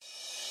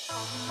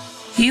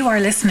You are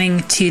listening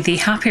to the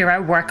Happier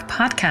at Work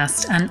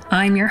podcast, and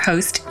I'm your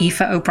host,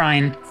 Aoife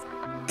O'Brien.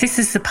 This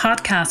is the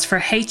podcast for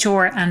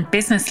HR and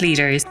business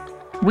leaders.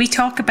 We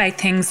talk about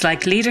things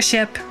like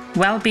leadership,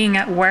 well-being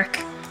at work,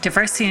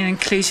 diversity and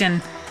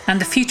inclusion,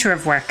 and the future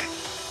of work.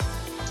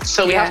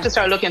 So we have to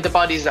start looking at the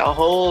body as a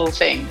whole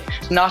thing,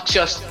 not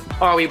just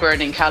are we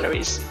burning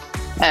calories.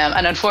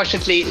 And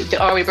unfortunately,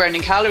 the are we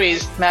burning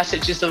calories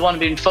message is the one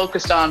we've been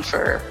focused on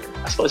for,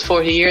 I suppose,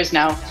 40 years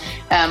now.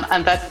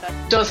 And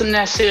that doesn't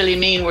necessarily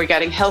mean we're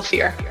getting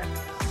healthier.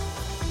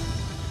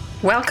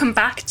 Welcome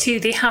back to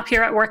the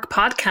Happier at Work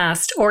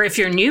podcast, or if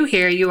you're new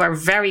here, you are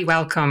very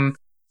welcome.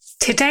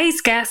 Today's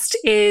guest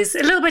is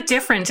a little bit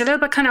different, a little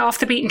bit kind of off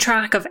the beaten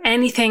track of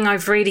anything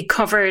I've really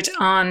covered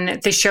on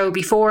the show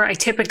before. I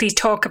typically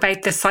talk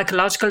about the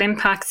psychological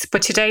impacts,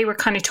 but today we're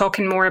kind of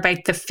talking more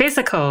about the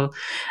physical.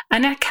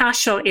 Annette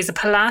Cashell is a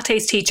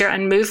Pilates teacher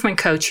and movement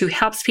coach who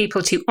helps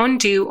people to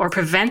undo or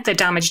prevent the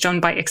damage done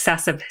by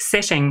excessive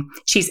sitting.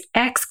 She's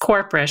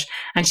ex-corporate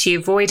and she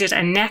avoided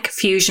a neck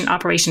fusion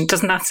operation.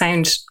 Doesn't that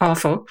sound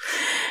awful?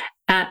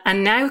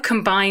 And now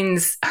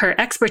combines her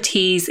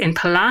expertise in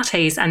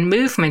Pilates and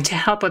movement to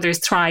help others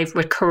thrive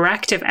with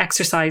corrective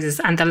exercises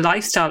and the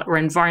lifestyle or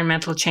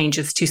environmental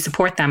changes to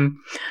support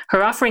them.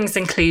 Her offerings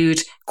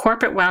include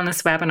corporate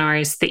wellness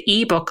webinars, the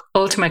ebook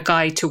Ultimate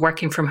Guide to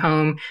Working from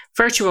Home,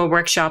 virtual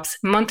workshops,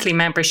 monthly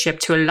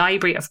membership to a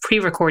library of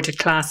pre-recorded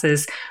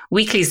classes,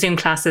 weekly Zoom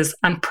classes,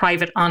 and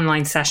private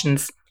online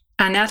sessions.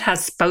 Annette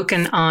has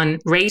spoken on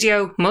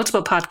radio,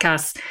 multiple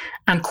podcasts,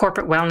 and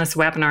corporate wellness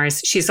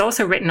webinars. She's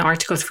also written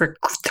articles for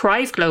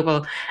Thrive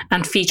Global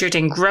and featured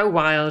in Grow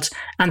Wild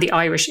and the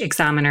Irish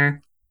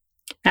Examiner.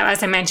 Now,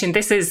 as I mentioned,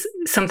 this is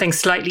something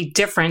slightly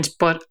different,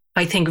 but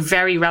I think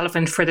very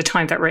relevant for the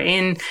time that we're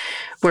in.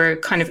 We're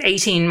kind of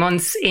 18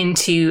 months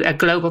into a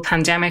global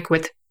pandemic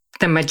with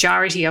the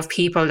majority of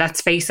people,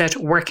 let's face it,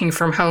 working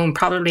from home.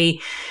 Probably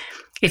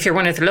if you're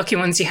one of the lucky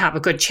ones, you have a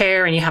good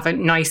chair and you have a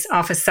nice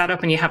office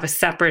setup and you have a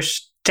separate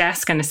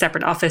desk and a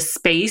separate office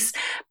space.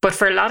 But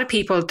for a lot of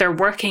people, they're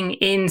working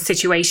in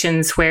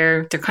situations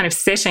where they're kind of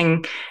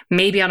sitting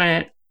maybe on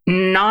a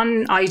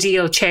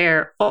non-ideal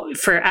chair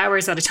for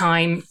hours at a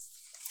time.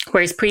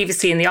 Whereas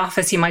previously in the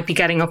office, you might be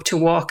getting up to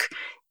walk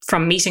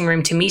from meeting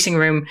room to meeting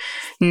room.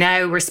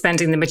 Now we're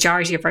spending the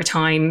majority of our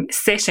time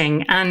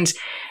sitting. And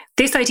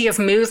this idea of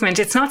movement,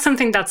 it's not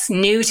something that's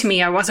new to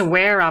me. I was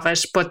aware of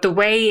it, but the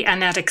way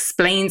Annette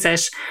explains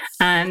it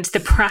and the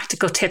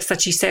practical tips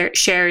that she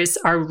shares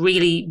are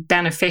really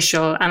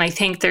beneficial. And I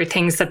think they're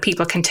things that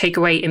people can take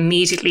away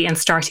immediately and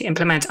start to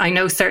implement. I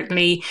know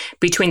certainly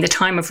between the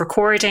time of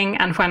recording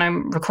and when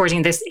I'm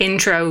recording this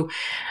intro,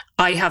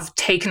 I have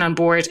taken on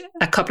board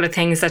a couple of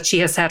things that she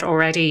has said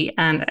already,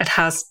 and it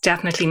has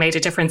definitely made a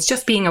difference.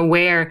 Just being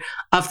aware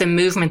of the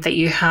movement that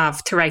you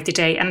have throughout the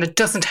day. And it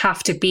doesn't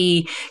have to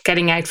be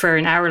getting out for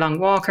an hour-long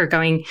walk or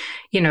going,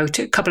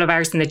 to a couple of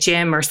hours in the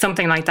gym or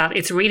something like that.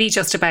 It's really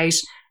just about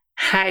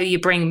how you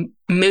bring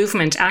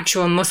movement,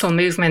 actual muscle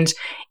movement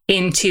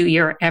into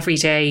your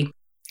everyday.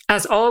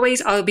 As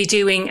always, I'll be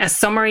doing a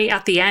summary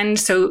at the end,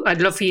 so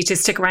I'd love for you to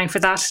stick around for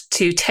that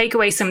to take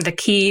away some of the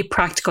key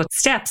practical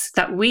steps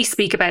that we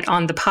speak about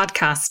on the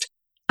podcast.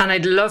 And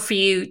I'd love for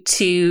you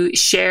to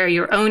share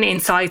your own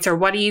insights or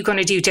what are you going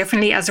to do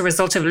differently as a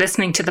result of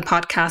listening to the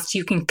podcast.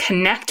 You can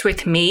connect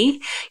with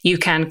me. You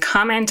can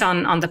comment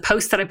on the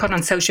posts that I put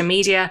on social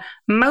media,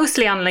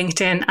 mostly on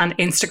LinkedIn and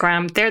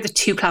Instagram. They're the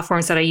two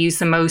platforms that I use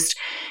the most.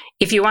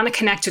 If you want to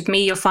connect with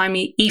me, you'll find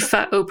me Aoife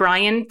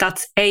O'Brien.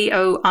 That's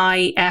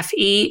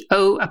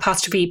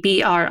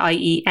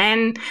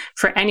AOIFE_BRIEN.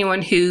 For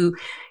anyone who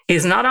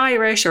is not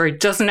Irish or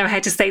doesn't know how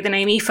to say the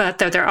name Aoife,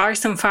 though there are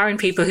some foreign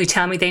people who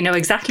tell me they know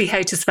exactly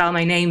how to spell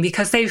my name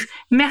because they've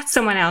met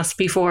someone else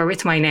before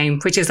with my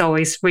name, which is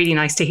always really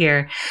nice to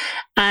hear.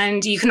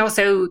 And you can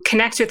also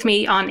connect with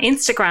me on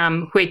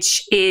Instagram,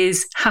 which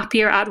is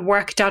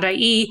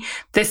happieratwork.ie,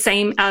 the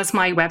same as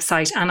my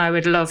website. And I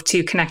would love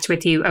to connect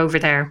with you over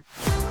there.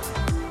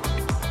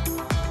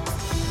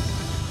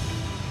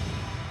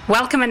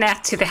 Welcome,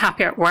 Annette, to the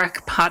Happier at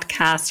Work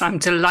podcast. I'm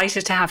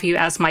delighted to have you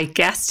as my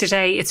guest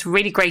today. It's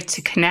really great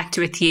to connect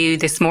with you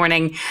this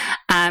morning.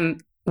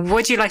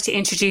 Would you like to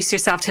introduce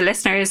yourself to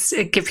listeners,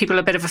 give people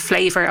a bit of a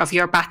flavour of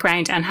your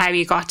background and how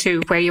you got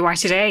to where you are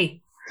today?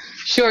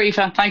 Sure,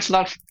 Aoife. Thanks a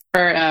lot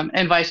for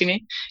inviting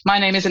me. My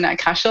name is Annette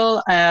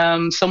Cashell.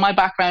 So my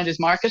background is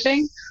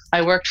marketing.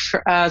 I worked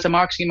as a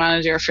marketing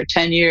manager for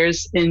 10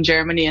 years in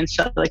Germany in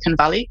Silicon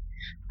Valley,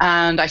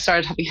 and I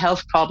started having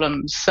health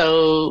problems.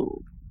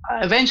 So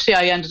eventually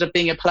I ended up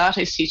being a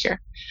Pilates teacher,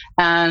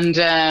 and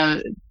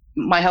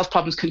my health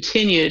problems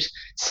continued.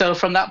 So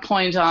from that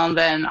point on,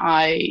 then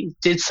I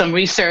did some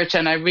research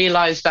and I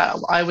realized that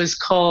I was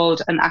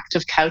called an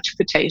active couch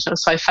potato.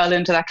 So I fell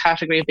into that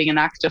category of being an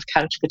active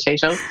couch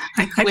potato.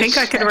 I think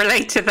I can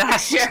relate to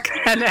that.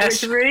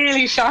 Which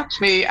really shocked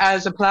me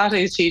as a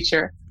Pilates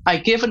teacher.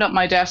 I'd given up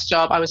my desk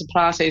job. I was a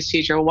Pilates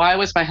teacher. Why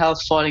was my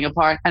health falling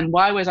apart? And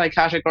why was I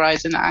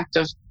categorized in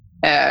active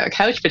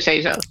couch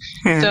potato.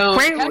 Yeah. So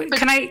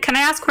can I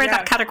ask where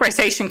that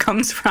categorization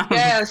comes from?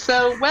 Yeah,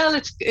 so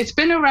it's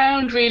been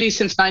around really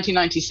since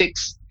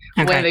 1996.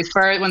 Okay.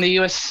 When the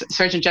US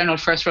Surgeon General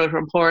first wrote a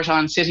report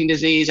on sitting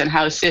disease and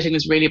how sitting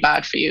was really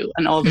bad for you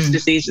and all the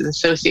diseases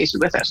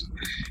associated with it.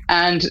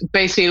 And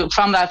basically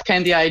from that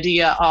came the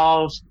idea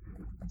of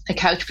a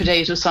couch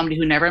potato, somebody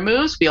who never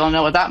moves. We all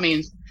know what that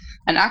means.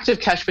 An active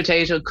couch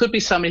potato could be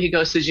somebody who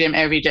goes to the gym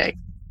every day,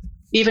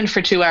 even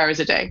for 2 hours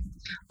a day.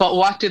 But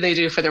what do they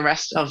do for the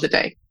rest of the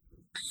day?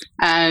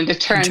 And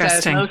it turns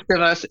out most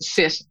of us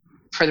sit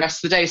for the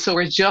rest of the day. So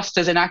we're just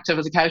as inactive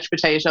as a couch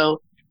potato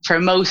for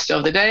most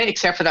of the day,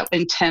 except for that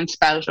intense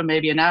bout of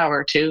maybe an hour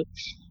or two.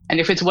 And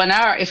if it's 1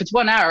 hour,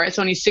 it's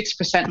only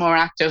 6% more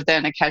active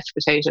than a couch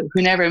potato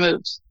who never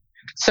moves.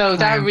 So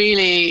that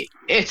really,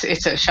 it's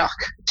a shock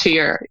to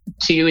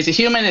you as a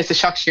human. It's a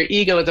shock to your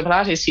ego as a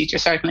Pilates teacher,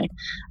 certainly.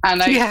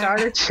 And I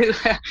started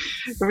to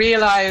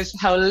realize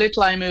how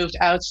little I moved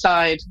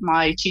outside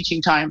my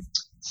teaching time.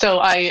 So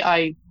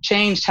I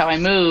changed how I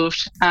moved,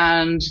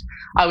 and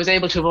I was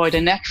able to avoid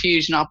a neck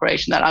fusion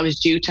operation that I was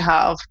due to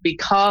have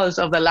because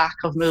of the lack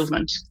of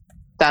movement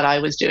that I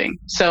was doing.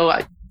 So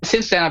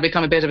since then, I've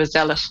become a bit of a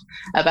zealot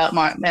about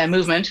my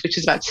movement, which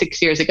is about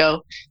 6 years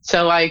ago.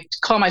 So I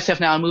call myself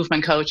now a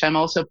movement coach. I'm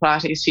also a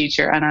Pilates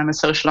teacher, and I'm a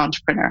social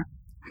entrepreneur.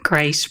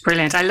 Great.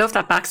 Brilliant. I love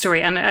that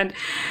backstory. And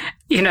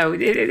you know,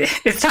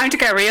 it's time to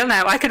get real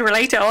now. I can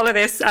relate to all of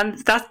this. And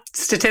that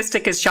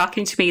statistic is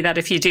shocking to me, that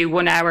if you do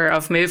 1 hour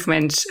of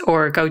movement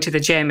or go to the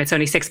gym, it's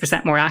only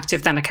 6% more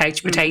active than a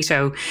couch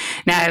potato.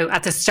 Now,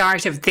 at the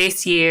start of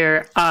this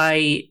year,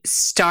 I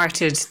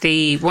started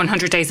the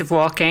 100 days of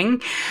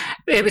walking.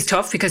 It was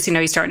tough because, you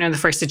know, you start on the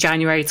 1st of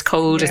January, it's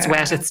cold, it's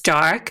wet, it's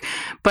dark.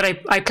 But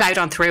I plowed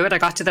on through it. I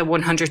got to the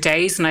 100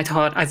 days and I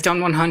thought, I've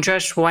done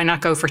 100, why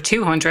not go for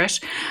 200?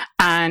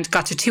 And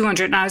got to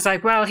 200 and I was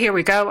like, well, here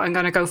we go. I'm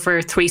going to go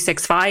for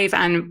 365,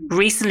 and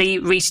recently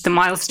reached the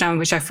milestone,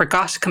 which I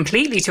forgot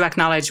completely to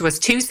acknowledge, was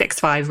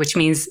 265, which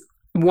means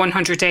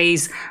 100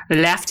 days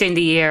left in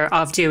the year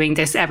of doing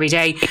this every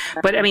day.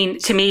 But I mean,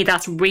 to me,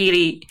 that's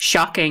really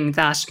shocking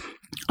that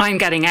I'm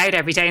getting out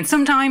every day. And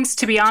sometimes,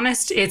 to be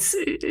honest, it's,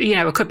 you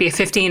know, it could be a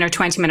 15 or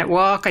 20 minute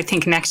walk. I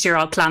think next year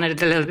I'll plan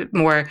it a little bit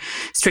more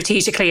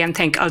strategically and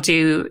think I'll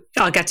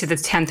get to the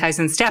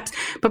 10,000 steps.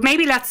 But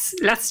maybe let's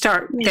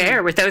start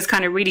there with those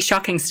kind of really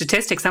shocking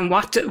statistics. And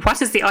what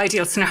does the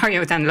ideal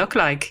scenario then look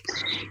like?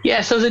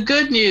 Yeah. So the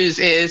good news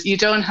is you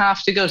don't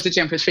have to go to the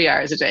gym for 3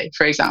 hours a day,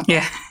 for example.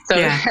 Yeah.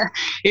 So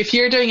if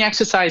you're doing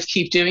exercise,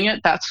 keep doing it.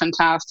 That's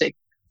fantastic.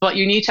 But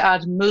you need to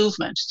add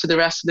movement to the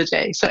rest of the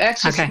day. So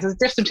exercise, there's a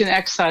difference between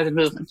exercise and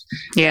movement.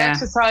 Yeah.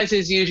 Exercise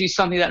is usually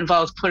something that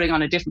involves putting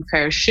on a different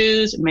pair of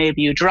shoes.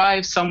 Maybe you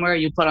drive somewhere,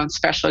 you put on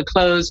special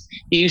clothes,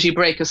 you usually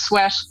break a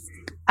sweat.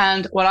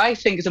 And what I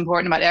think is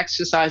important about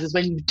exercise is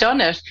when you've done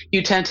it,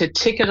 you tend to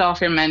tick it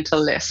off your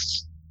mental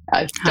list.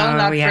 I've done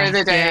that for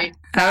the day.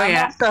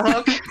 I'm off the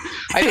hook.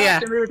 I don't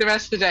have to move the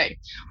rest of the day.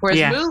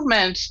 Whereas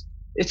movement,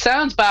 it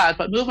sounds bad,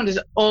 but movement is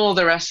all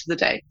the rest of the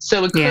day.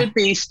 So it could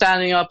be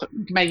standing up,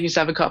 making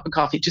yourself a cup of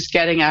coffee, just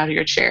getting out of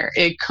your chair.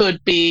 It could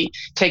be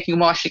taking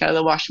washing out of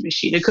the washing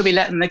machine. It could be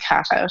letting the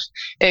cat out.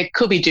 It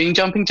could be doing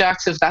jumping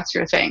jacks if that's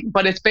your thing.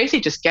 But it's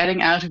basically just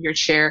getting out of your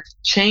chair,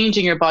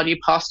 changing your body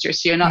posture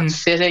so you're not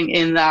sitting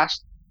in that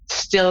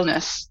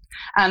stillness.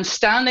 And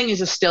standing is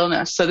a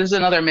stillness. So this is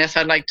another myth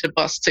I'd like to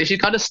bust. So if you've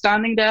got a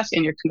standing desk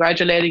and you're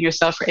congratulating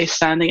yourself for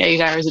standing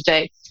 8 hours a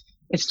day,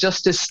 it's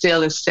just as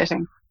still as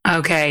sitting.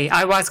 Okay,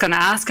 I was going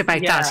to ask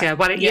about that. Yeah,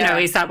 what you know,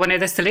 is that one of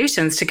the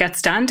solutions to get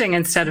standing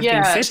instead of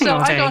being sitting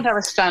all day? I don't have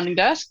a standing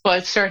desk,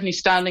 but certainly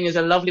standing is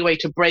a lovely way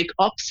to break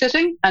up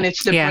sitting, and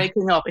it's the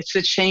breaking up, it's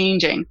the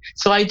changing.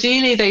 So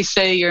ideally, they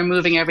say you're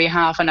moving every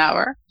half an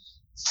hour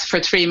for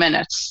 3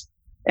 minutes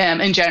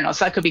in general.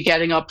 So that could be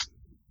getting up,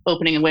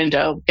 opening a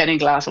window, getting a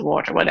glass of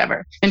water,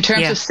 whatever. In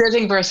terms of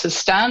sitting versus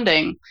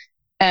standing,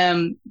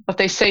 what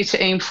they say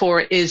to aim for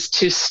is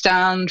to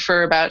stand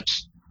for about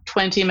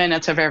 20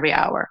 minutes of every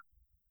hour.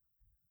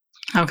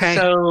 Okay.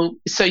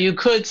 So you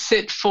could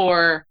sit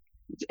for,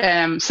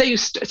 say you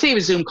have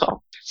a Zoom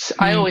call.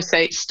 I always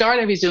say start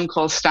every Zoom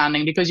call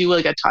standing because you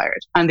will get tired.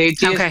 And the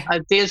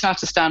idea is not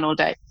to stand all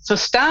day. So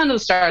stand and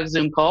start a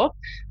Zoom call.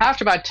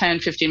 After about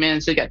 10, 15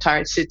 minutes, you'll get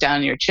tired, sit down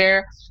in your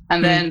chair.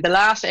 And then the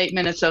last 8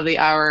 minutes of the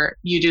hour,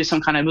 you do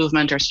some kind of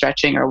movement or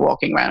stretching or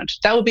walking around.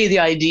 That would be the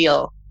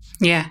ideal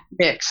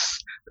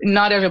mix.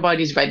 Not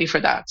everybody's ready for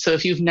that. So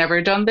if you've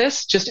never done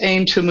this, just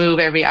aim to move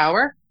every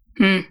hour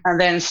and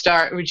then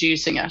start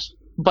reducing it.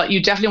 But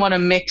you definitely want to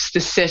mix the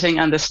sitting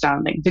and the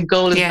standing. The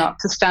goal is not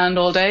to stand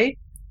all day.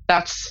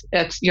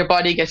 It's your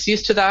body gets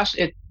used to that.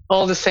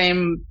 All the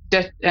same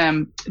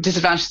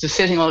disadvantages of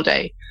sitting all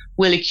day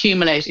will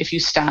accumulate if you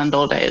stand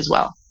all day as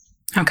well.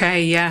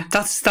 Okay, yeah,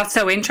 that's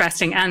so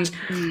interesting. And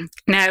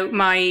now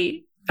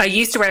I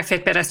used to wear a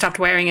Fitbit. I stopped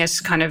wearing it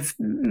kind of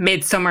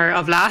midsummer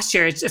of last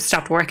year. It just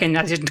stopped working.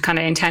 I didn't kind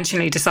of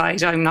intentionally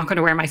decide I'm not going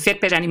to wear my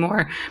Fitbit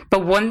anymore.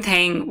 But one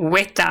thing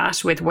with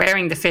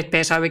wearing the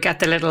Fitbit, I would get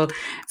the little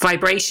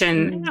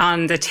vibration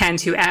on the 10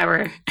 to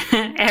hour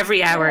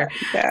every hour.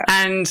 Yeah.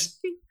 And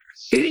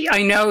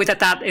I know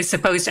that is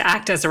supposed to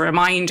act as a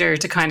reminder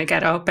to kind of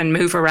get up and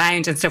move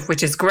around and stuff,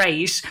 which is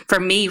great. For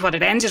me, what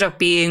it ended up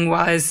being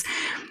was,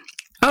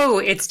 oh,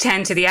 it's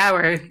 10 to the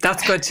hour.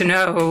 That's good to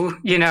know,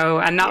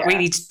 and not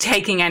really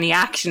taking any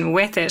action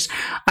with it.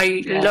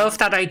 I love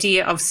that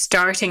idea of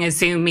starting a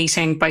Zoom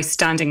meeting by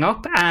standing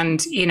up.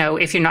 And,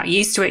 if you're not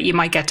used to it, you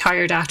might get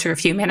tired after a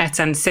few minutes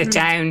and sit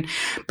down.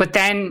 But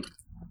then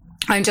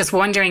I'm just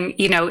wondering,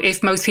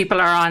 if most people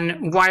are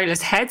on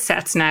wireless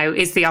headsets now,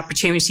 is the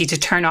opportunity to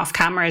turn off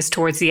cameras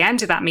towards the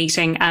end of that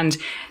meeting and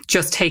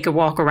just take a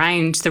walk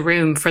around the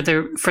room for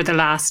the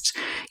last,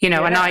 and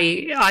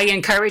I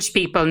encourage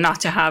people not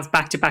to have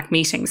back-to-back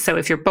meetings. So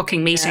if you're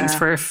booking meetings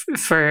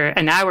for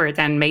an hour,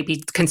 then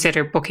maybe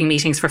consider booking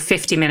meetings for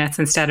 50 minutes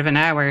instead of an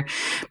hour.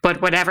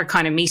 But whatever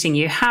kind of meeting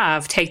you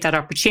have, take that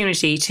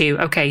opportunity to,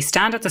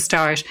 stand at the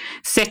start,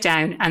 sit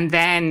down, and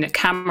then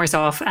cameras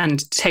off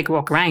and take a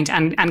walk around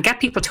and get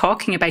people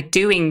talking about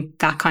doing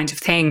that kind of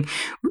thing.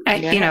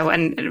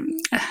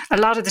 And a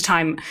lot of the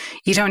time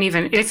you don't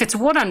even, if it's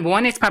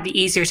one-on-one, it's probably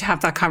easier to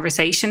have that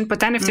conversation. But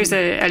then if there's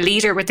a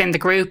leader within the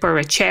group or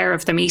a chair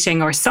of the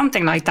meeting or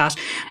something like that,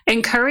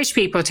 encourage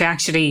people to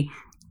actually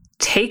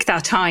take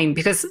that time,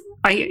 because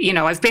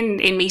I've been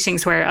in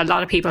meetings where a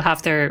lot of people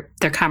have their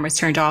cameras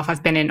turned off.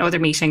 I've been in other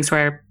meetings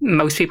where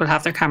most people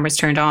have their cameras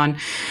turned on,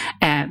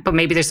 but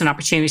maybe there's an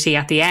opportunity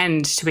at the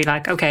end to be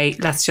like, okay,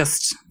 let's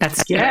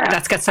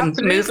get some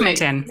movement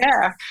in.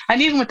 Yeah,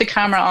 and even with the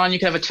camera on, you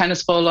can have a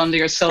tennis ball under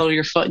your sole of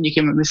your foot, and you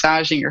can be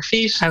massaging your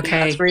feet.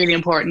 Okay, that's really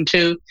important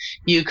too.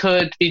 You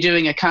could be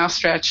doing a calf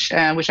stretch,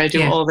 which I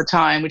do all the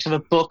time. Which have a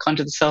book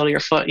under the sole of your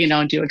foot,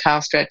 and do a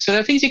calf stretch. So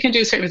there are things you can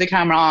do certainly with the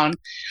camera on.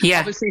 Yeah,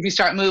 obviously, if you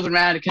start moving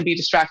around, it can be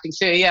distracting.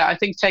 So yeah, I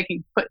think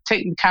taking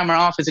the camera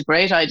off is a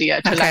great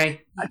idea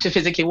to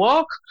physically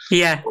walk,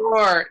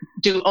 or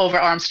do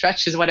overarm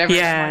stretches, whatever.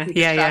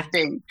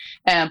 Distracting.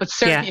 But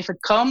certainly, if it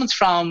comes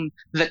from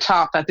the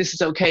top that this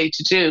is okay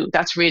to do,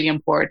 that's really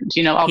important.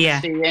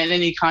 Obviously, in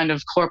any kind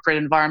of corporate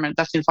environment,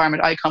 that's the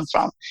environment I come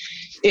from.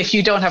 If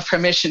you don't have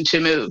permission to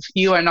move,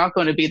 you are not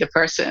going to be the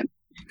person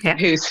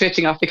who's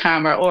switching off the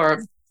camera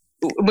or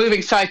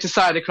moving side to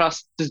side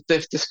across the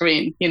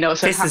screen,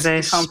 so it has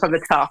to come from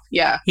the top.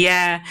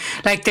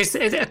 Like there's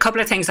a couple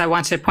of things I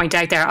want to point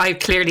out there. I've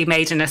clearly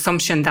made an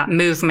assumption that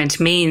movement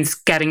means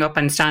getting up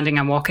and standing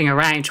and walking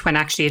around, when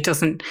actually it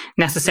doesn't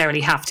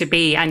necessarily have to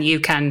be, and you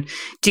can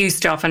do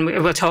stuff, and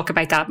we'll talk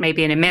about that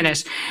maybe in a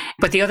minute.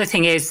 But the other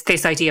thing is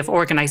this idea of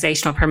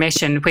organizational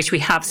permission, which we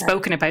have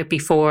spoken about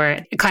before,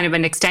 kind of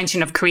an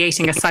extension of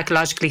creating a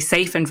psychologically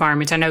safe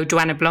environment. I know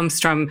Duana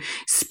Blomstrom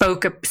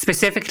spoke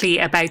specifically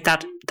about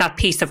that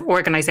piece of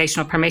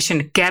organizational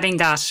permission. Getting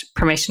that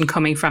permission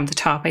coming from the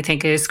top, I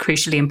think, is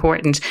crucially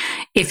important.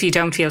 If you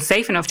don't feel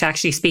safe enough to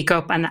actually speak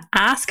up and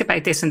ask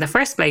about this in the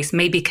first place,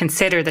 maybe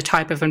consider the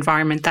type of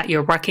environment that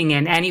you're working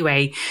in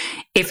anyway.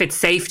 If it's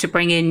safe to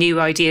bring in new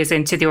ideas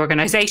into the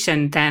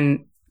organization,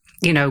 then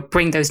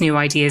bring those new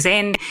ideas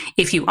in.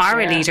 If you are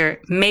a leader,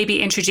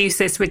 maybe introduce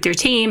this with your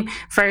team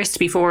first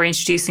before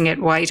introducing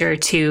it wider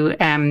to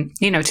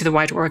the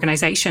wider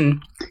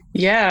organization.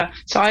 Yeah.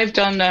 So I've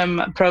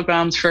done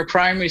programs for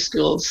primary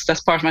schools.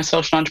 That's part of my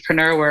social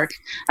entrepreneur work.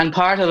 And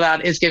part of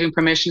that is giving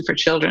permission for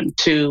children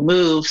to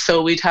move.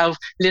 So we'd have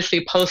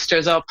literally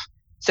posters up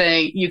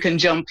saying, you can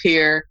jump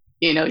here,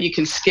 you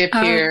can skip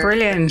here.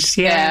 Brilliant.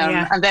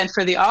 And then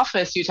for the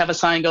office, you'd have a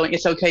sign going,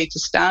 it's okay to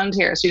stand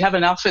here. So you'd have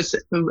an office,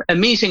 a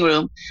meeting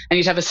room, and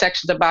you'd have a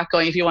section at the back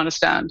going, if you want to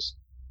stand,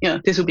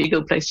 this would be a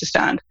good place to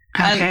stand.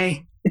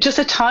 Okay. And just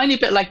a tiny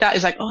bit like that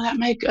is like,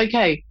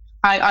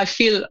 I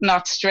feel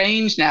not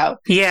strange now.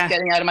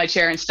 Getting out of my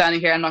chair and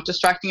standing here. I'm not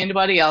distracting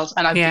anybody else.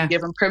 And I've been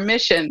given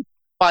permission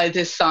by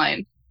this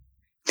sign.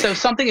 So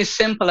something as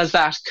simple as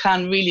that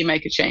can really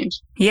make a change.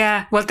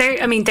 Yeah. Well,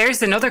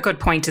 there's another good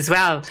point as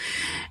well.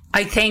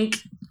 I think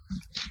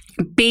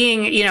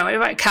being,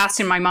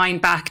 casting my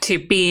mind back to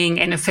being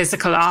in a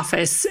physical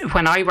office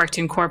when I worked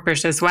in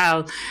corporate as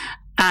well.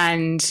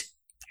 And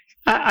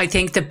I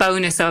think the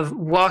bonus of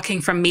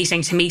walking from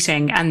meeting to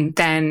meeting, and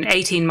then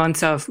 18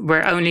 months of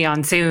we're only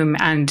on Zoom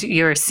and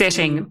you're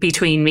sitting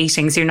between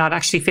meetings, you're not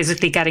actually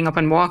physically getting up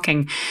and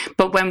walking.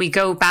 But when we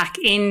go back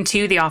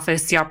into the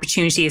office, the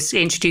opportunity is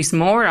to introduce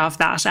more of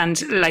that.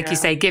 And like you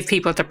say, give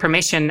people the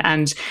permission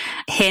and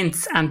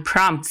hints and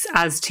prompts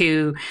as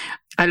to,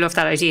 I love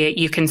that idea.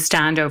 You can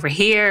stand over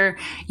here.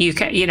 You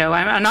can,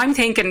 and I'm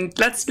thinking,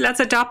 let's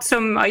adopt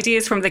some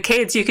ideas from the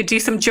kids. You could do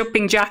some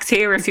jumping jacks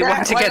here if you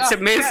want to get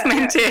some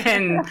movement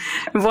in.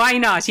 Why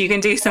not? You can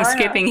do some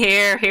skipping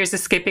here. Here's a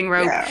skipping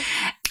rope.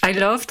 I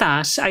love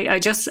that.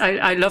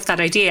 I love that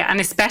idea. And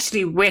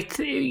especially with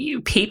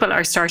people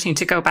are starting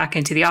to go back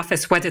into the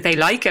office, whether they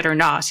like it or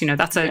not,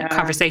 that's a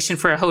conversation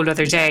for a whole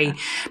other day. Yeah.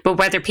 But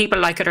whether people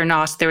like it or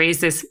not, there is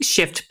this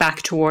shift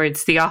back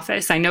towards the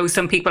office. I know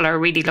some people are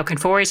really looking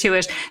forward to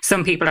it.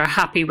 Some people are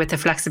happy with the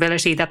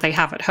flexibility that they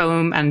have at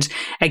home. And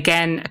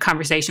again, a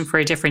conversation for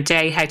a different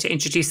day, how to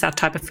introduce that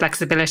type of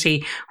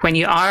flexibility when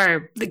you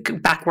are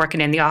back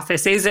working in the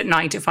office. Is it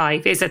 9 to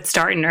 5? Is it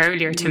starting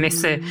earlier to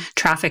miss the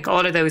traffic?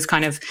 All of those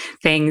kind of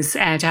things, to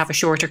have a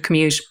shorter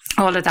commute,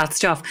 all of that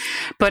stuff.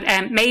 But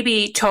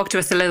maybe talk to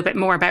us a little bit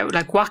more about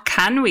like what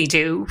can we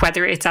do,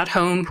 whether it's at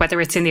home,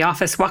 whether it's in the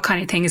office, what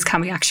kind of things can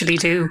we actually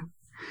do?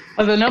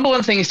 Well, the number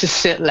one thing is to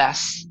sit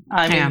less.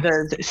 I mean,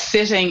 the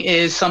sitting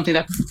is something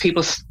that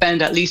people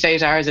spend at least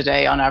 8 hours a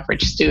day on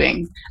average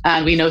doing.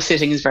 And we know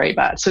sitting is very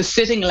bad. So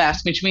sitting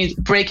less, which means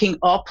breaking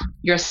up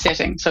your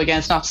sitting. So again,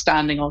 it's not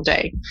standing all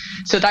day.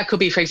 So that could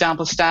be, for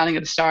example, standing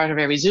at the start of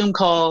every Zoom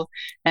call.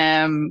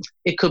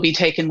 It could be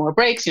taking more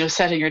breaks,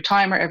 setting your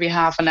timer every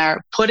half an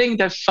hour, putting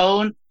the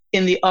phone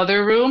in the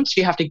other room.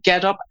 So you have to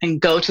get up and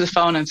go to the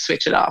phone and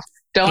switch it off.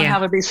 Don't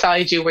have it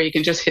beside you where you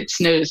can just hit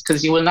snooze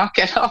because you will not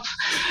get up.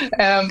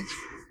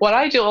 What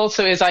I do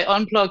also is I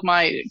unplug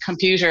my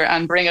computer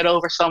and bring it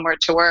over somewhere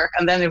to work,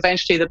 and then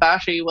eventually the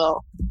battery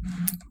will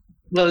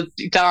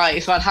die.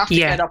 So I'll have to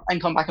get up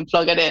and come back and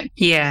plug it in.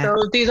 Yeah.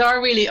 So these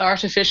are really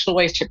artificial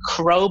ways to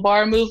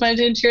crowbar movement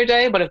into your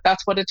day, but if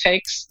that's what it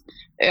takes,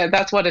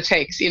 that's what it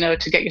takes,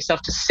 to get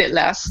yourself to sit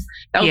less.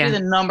 That would be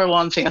the number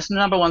one thing. That's the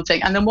number one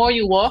thing. And the more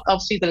you walk,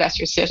 obviously, the less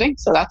you're sitting.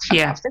 So that's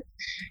fantastic.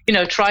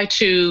 Try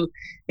to,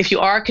 if you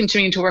are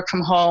continuing to work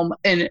from home,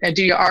 and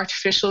do your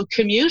artificial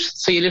commute.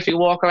 So you literally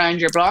walk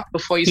around your block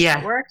before you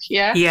start work.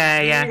 Yeah.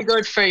 Really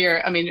good for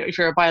if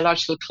you're a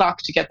biological clock,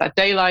 to get that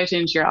daylight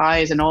into your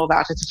eyes and all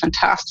that. It's a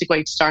fantastic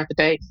way to start the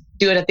day.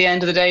 Do it at the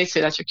end of the day.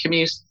 So that's your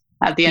commute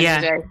at the end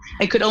of the day.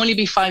 It could only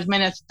be 5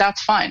 minutes.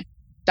 That's fine.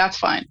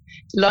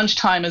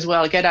 Lunchtime as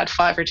well. Get out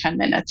 5 or 10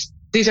 minutes.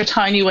 These are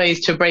tiny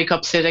ways to break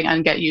up sitting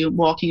and get you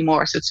walking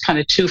more. So it's kind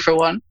of 2 for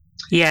 1.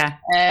 Yeah.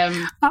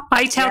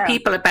 I tell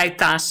people about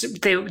that,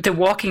 the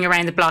walking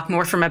around the block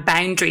more from a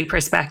boundary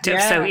perspective.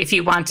 Yeah. So if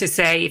you want to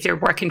say, if you're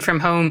working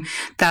from home,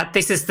 that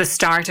this is the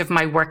start of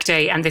my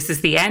workday and this is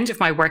the end of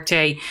my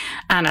workday.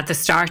 And at the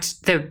start,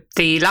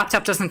 the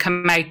laptop doesn't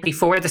come out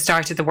before the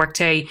start of the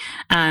workday,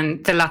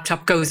 and the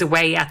laptop goes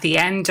away at the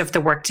end of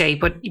the workday.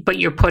 But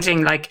you're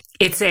putting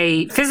it's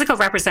a physical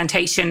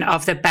representation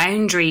of the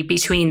boundary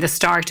between the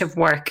start of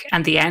work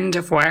and the end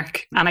of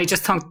work. And I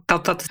just thought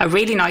that's a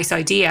really nice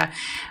idea.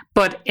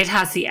 But it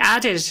has the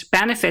added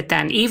benefit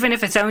then, even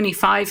if it's only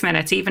 5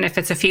 minutes, even if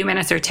it's a few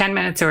minutes or 10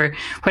 minutes or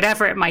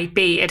whatever it might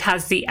be, it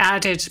has the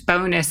added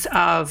bonus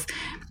of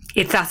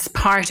that's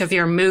part of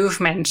your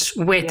movement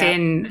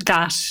within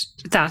that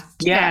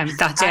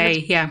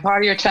day. Yeah.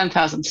 Part of your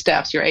 10,000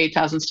 steps, your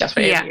 8,000 steps,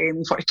 whatever you're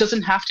aiming for. It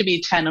doesn't have to be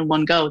 10 in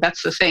one go.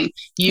 That's the thing.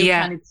 You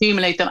can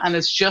accumulate them, and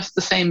it's just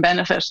the same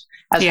benefit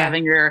as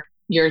having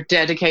your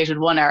dedicated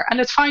 1 hour. And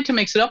it's fine to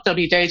mix it up. There'll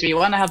be days where you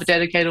want to have a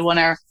dedicated 1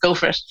 hour, go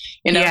for it.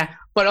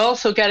 But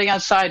also getting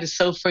outside is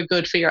so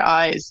good for your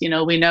eyes.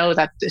 We know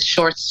that the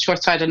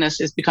short-sightedness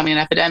is becoming an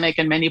epidemic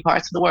in many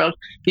parts of the world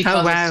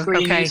because of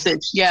screen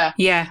usage. Yeah.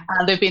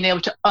 And they've been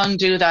able to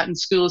undo that in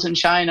schools in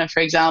China,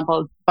 for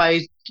example,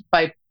 by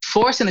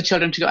forcing the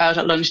children to go out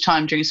at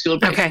lunchtime during school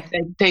break. Okay.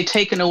 They've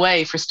taken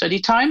away for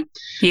study time.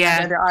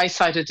 Yeah. And their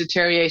eyesight had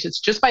deteriorated.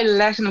 Just by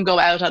letting them go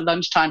out at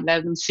lunchtime,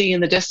 letting them see in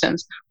the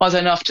distance was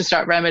enough to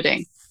start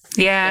remedying.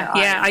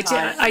 I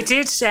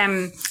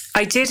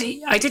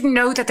didn't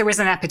know that there was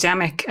an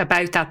epidemic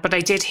about that, but I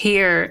did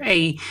hear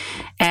a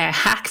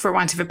hack, for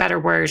want of a better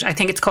word. I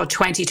think it's called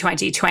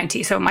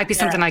 20-20-20. So it might be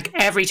something like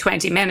every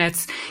 20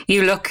 minutes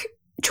you look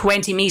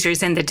 20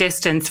 meters in the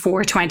distance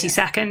for 20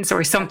 seconds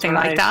or something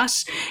like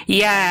that.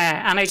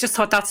 Yeah. And I just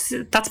thought that's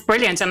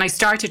brilliant. And I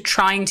started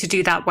trying to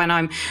do that when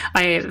I've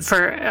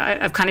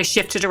kind of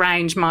shifted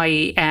around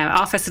my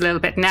office a little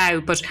bit now,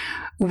 but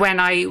when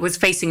I was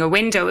facing a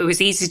window, it was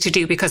easy to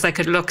do because I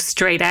could look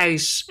straight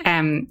out,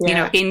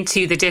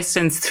 into the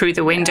distance through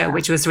the window,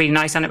 which was really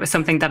nice. And it was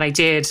something that I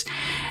did.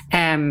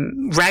 I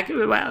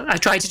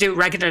tried to do it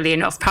regularly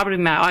enough. Probably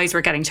my eyes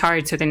were getting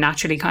tired, so they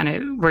naturally kind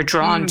of were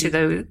drawn to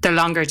the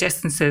longer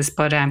distances.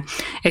 But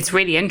it's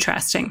really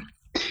interesting.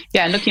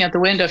 Yeah, and looking at the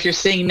window, if you're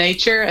seeing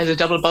nature as a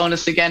double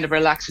bonus, again, it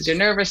relaxes your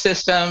nervous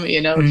system,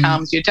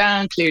 calms you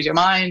down, clears your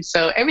mind.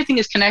 So everything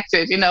is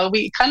connected.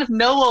 We kind of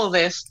know all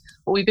this.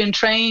 But we've been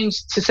trained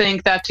to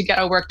think that to get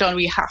our work done,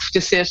 we have to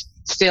sit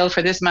still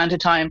for this amount of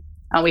time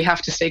and we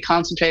have to stay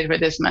concentrated for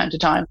this amount of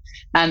time.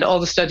 And all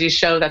the studies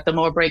show that the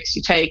more breaks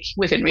you take,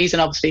 within reason,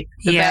 obviously,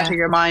 the better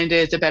your mind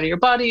is, the better your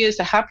body is,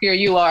 the happier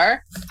you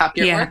are,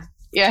 happier work.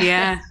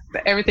 Yeah.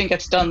 Everything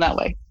gets done that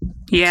way.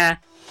 Yeah.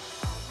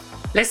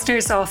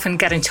 Listeners often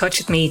get in touch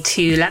with me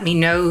to let me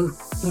know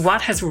what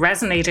has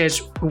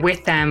resonated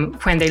with them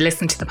when they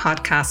listen to the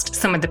podcast,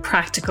 some of the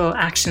practical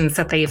actions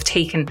that they have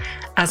taken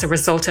as a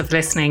result of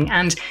listening.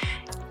 And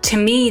to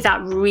me,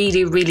 that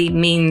really, really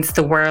means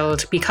the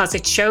world, because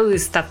it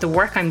shows that the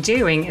work I'm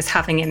doing is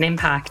having an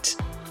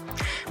impact.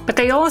 But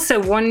they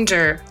also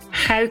wonder,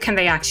 how can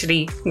they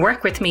actually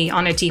work with me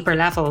on a deeper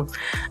level?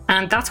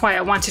 And that's why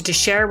I wanted to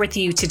share with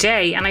you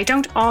today. And I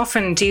don't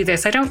often do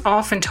this. I don't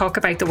often talk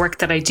about the work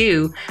that I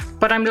do,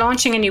 but I'm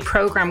launching a new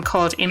program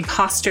called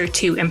Imposter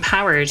to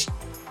Empowered.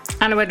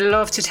 And I would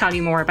love to tell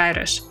you more about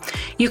it.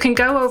 You can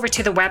go over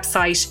to the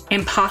website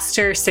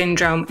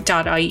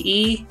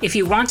impostersyndrome.ie if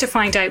you want to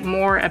find out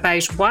more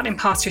about what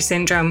imposter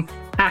syndrome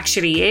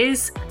actually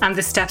is and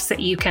the steps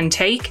that you can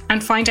take,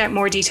 and find out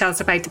more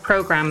details about the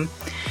program.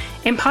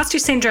 Imposter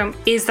syndrome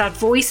is that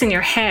voice in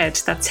your head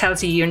that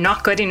tells you you're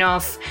not good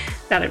enough,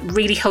 that it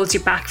really holds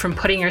you back from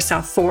putting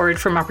yourself forward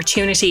from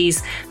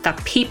opportunities,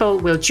 that people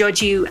will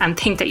judge you and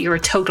think that you're a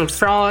total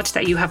fraud,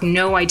 that you have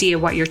no idea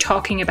what you're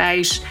talking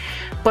about.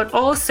 But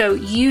also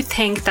you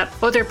think that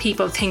other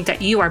people think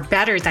that you are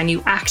better than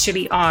you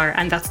actually are,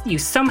 and that you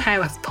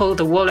somehow have pulled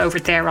the wool over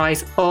their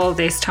eyes all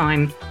this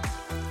time.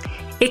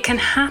 It can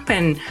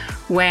happen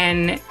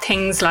when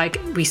things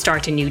like we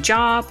start a new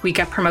job, we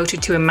get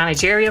promoted to a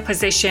managerial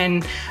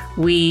position,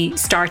 we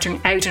start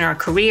out in our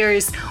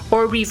careers,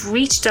 or we've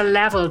reached a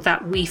level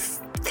that we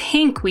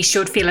think we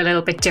should feel a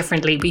little bit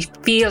differently. We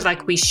feel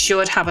like we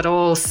should have it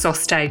all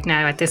sussed out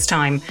now at this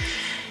time.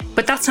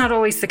 But that's not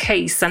always the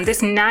case, and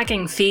this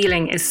nagging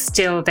feeling is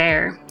still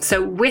there.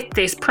 So with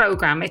this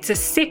program, it's a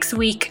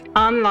 6-week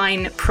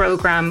online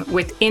program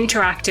with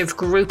interactive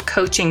group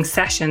coaching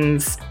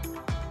sessions.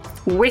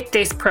 With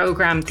this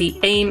program, the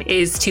aim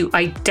is to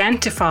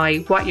identify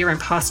what your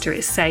imposter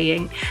is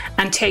saying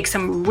and take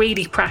some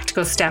really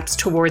practical steps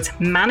towards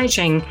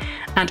managing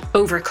and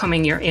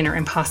overcoming your inner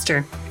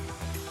imposter.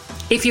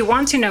 If you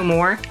want to know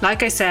more,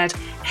 like I said,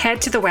 head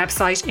to the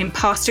website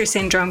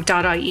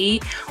impostersyndrome.ie,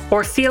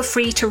 or feel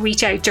free to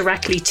reach out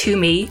directly to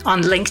me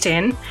on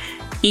LinkedIn,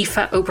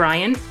 Aoife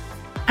O'Brien.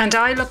 And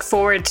I look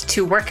forward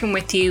to working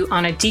with you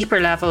on a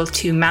deeper level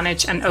to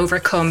manage and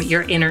overcome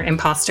your inner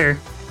imposter.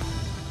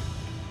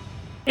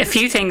 A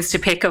few things to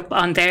pick up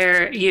on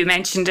there. You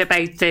mentioned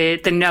about the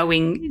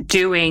knowing,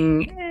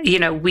 doing,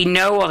 we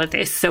know all of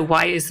this, so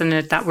why isn't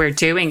it that we're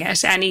doing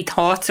it? Any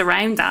thoughts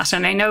around that?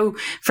 And I know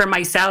for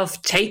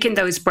myself, taking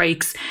those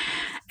breaks,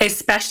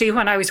 especially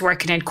when I was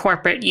working in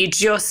corporate,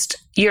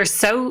 you're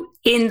so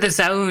in the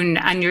zone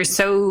and you're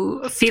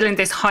so feeling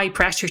this high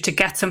pressure to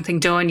get something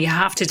done. You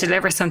have to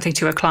deliver something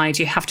to a client.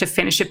 You have to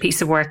finish a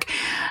piece of work.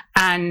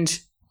 And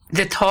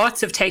the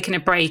thoughts of taking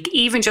a break,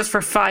 even just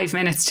for 5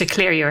 minutes to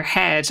clear your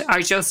head, are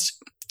just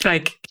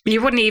like,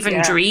 you wouldn't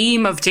even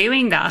dream of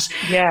doing that.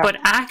 Yeah. But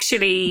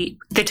actually,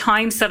 the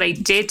times that I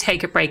did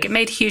take a break, it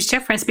made a huge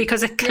difference,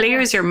 because it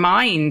clears your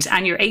mind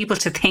and you're able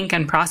to think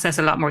and process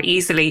a lot more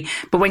easily.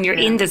 But when you're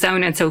in the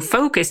zone and so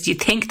focused, you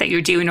think that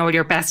you're doing all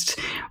your best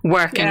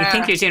work and you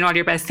think you're doing all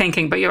your best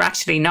thinking, but you're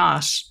actually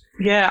not.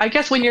 Yeah, I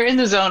guess when you're in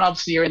the zone,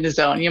 obviously you're in the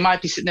zone. You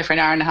might be sitting there for an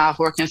hour and a half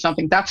working on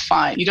something. That's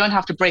fine. You don't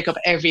have to break up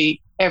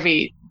every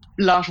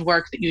lot of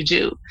work that you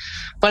do.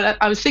 But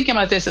I was thinking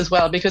about this as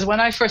well, because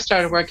when I first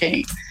started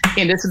working,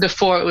 this is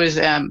before it was,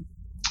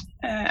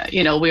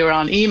 we were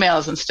on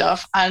emails and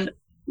stuff, and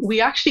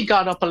we actually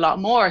got up a lot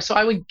more. So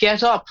I would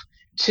get up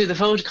to the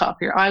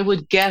photocopier, I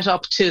would get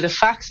up to the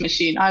fax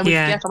machine, I would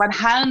get up and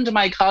hand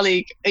my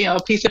colleague,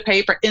 a piece of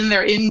paper in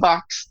their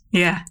inbox.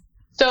 Yeah.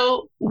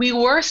 So we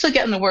were still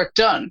getting the work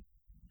done,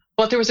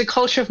 but there was a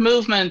culture of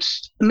movement,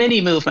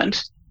 mini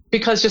movement,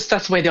 because just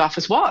that's the way the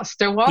office was.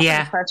 There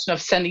wasn't a question of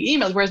sending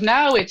emails, whereas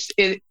now it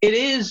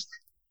is,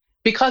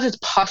 because it's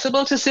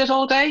possible to sit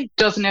all day,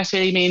 doesn't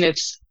necessarily mean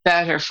it's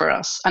better for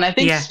us. And I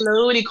think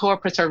slowly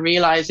corporates are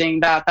realizing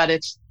that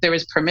there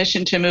is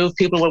permission to move,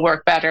 people will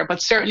work better.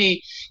 But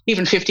certainly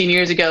even 15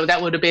 years ago,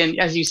 that would have been,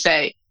 as you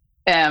say,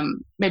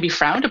 maybe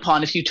frowned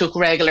upon if you took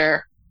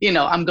regular,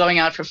 I'm going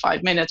out for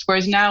 5 minutes.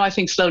 Whereas now I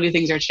think slowly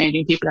things are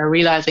changing. People are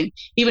realizing,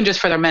 even just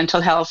for their mental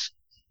health,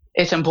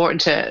 it's important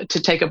to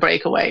take a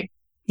break away.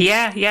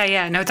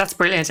 Yeah. No, that's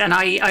brilliant. And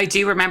I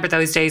do remember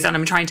those days, and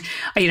I'm trying to,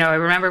 I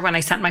remember when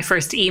I sent my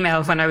first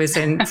email when I was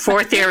in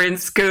fourth year in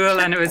school,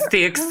 and it was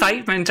the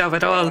excitement of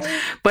it all.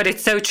 But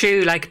it's so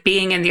true, like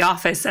being in the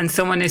office and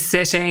someone is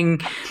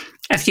sitting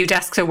a few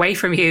desks away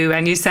from you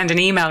and you send an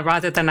email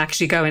rather than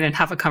actually go in and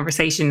have a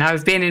conversation. Now,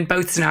 I've been in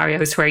both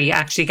scenarios where you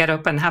actually get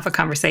up and have a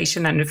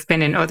conversation, and I've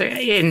been in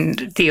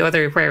the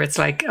other where it's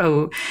like,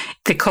 oh,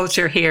 the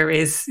culture here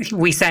is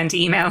we send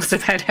emails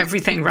about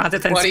everything rather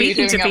than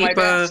speaking to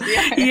people.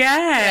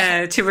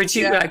 To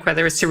reduce, like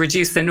whether it's to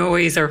reduce the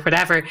noise or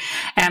whatever.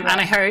 And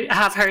I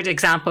have heard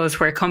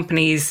examples where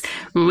companies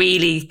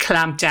really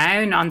clamp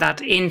down on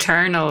that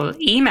internal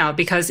email,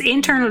 because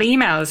internal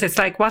emails, it's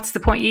like, what's the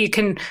point? You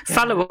can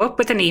follow up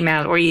with an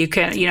email, or you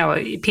can,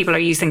 people are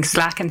using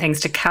Slack and things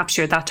to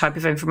capture that type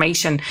of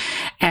information.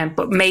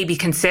 But maybe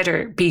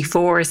consider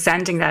before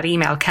sending that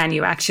email, can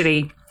you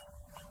actually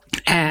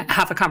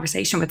have a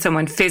conversation with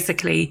someone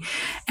physically,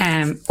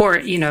 or,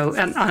 you know,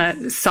 on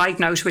a side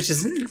note, which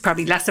is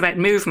probably less about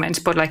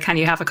movement, but like, can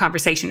you have a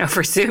conversation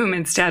over Zoom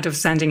instead of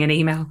sending an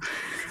email?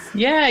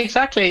 Yeah,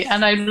 exactly.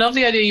 And I love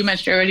the idea you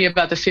mentioned earlier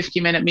about the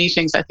 50-minute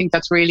meetings. I think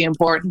that's really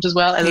important as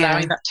well,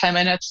 allowing that 10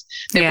 minutes.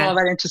 They brought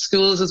that into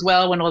schools as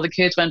well when all the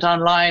kids went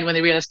online, when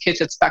they realized kids,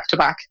 it's back to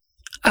back.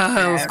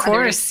 Oh, of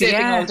course.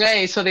 Sitting all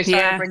day. So they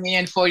started bringing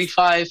in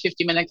 45,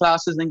 50-minute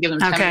classes and give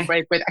them a 10-minute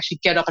break where they actually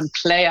get up and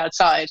play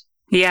outside.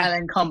 Yeah. And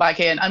then come back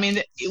in. I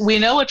mean, we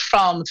know it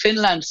from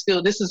Finland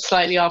school. This is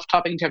slightly off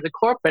topic in terms of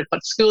corporate,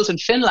 but schools in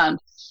Finland,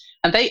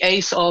 and they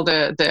ace all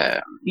the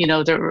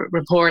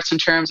reports in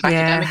terms of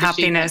academic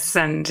happiness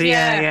and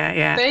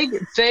They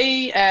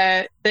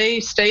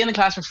stay in the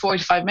class for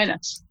 45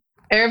 minutes.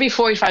 Every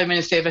 45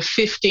 minutes they have a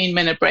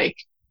 15-minute break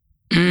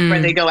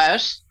where they go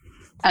out,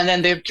 and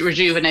then they've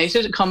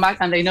rejuvenated, come back,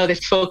 and they know they've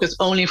focused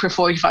only for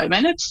 45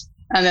 minutes,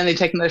 and then they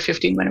take another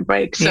 15-minute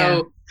break.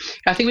 So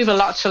I think we have a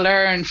lot to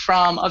learn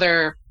from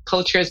other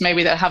cultures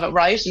maybe that have it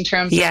right in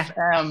terms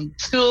of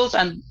schools.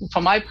 And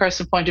from my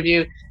personal point of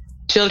view,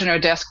 children are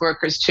desk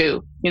workers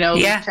too. You know,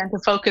 we tend to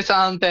focus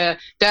on the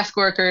desk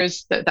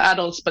workers, the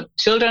adults, but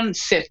children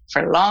sit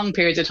for long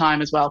periods of time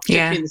as well,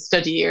 particularly in the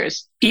study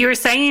years. You were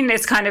saying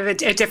it's kind of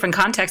a different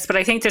context, but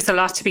I think there's a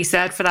lot to be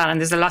said for that, and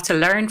there's a lot to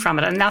learn from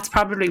it. And that's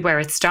probably where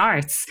it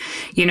starts.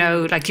 You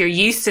know, like you're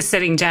used to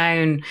sitting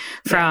down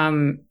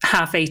from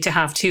 8:30 to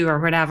 2:30 or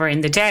whatever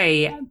in the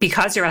day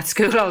because you're at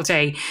school all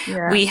day.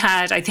 Yeah. We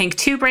had, I think,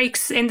 2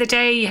 breaks in the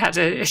day. You had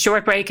a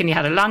short break and you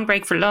had a long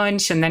break for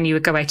lunch, and then you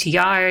would go out to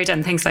yard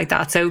and things like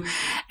that. So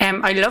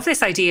I love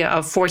this idea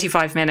of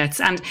 45 minutes.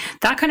 And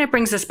that kind of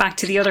brings us back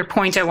to the other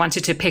point I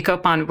wanted to pick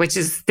up on, which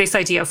is this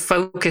idea of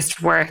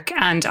focused work.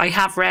 And I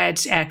have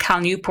read Cal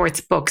Newport's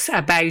books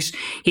about,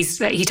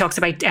 he talks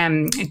about,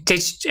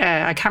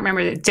 I can't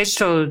remember,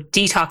 digital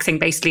detoxing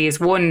basically is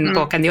one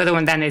book, and the other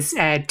one then is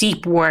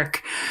Deep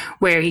Work,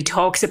 where he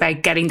talks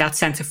about getting that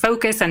sense of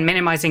focus and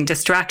minimizing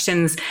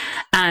distractions.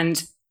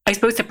 And I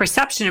suppose the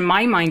perception in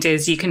my mind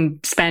is you can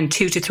spend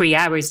 2 to 3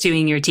 hours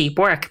doing your deep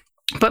work.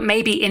 But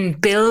maybe in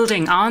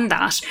building on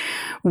that,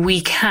 we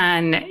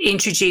can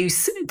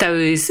introduce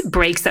those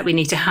breaks that we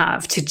need to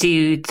have to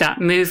do that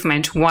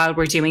movement while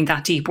we're doing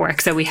that deep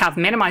work. So we have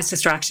minimized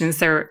distractions,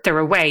 they're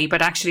away,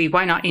 but actually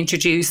why not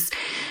introduce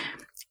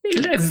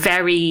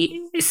very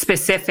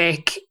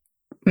specific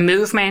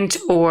movement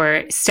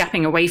or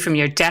stepping away from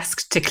your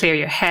desk to clear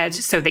your head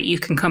so that you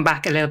can come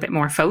back a little bit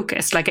more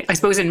focused. Like, I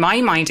suppose in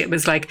my mind, it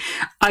was like,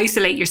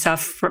 isolate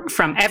yourself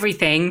from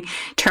everything,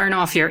 turn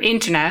off your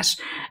internet,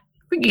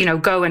 you know,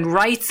 go and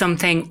write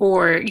something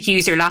or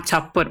use your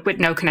laptop, but with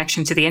no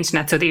connection to the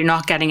internet, so that you're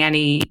not getting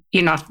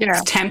you're not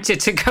tempted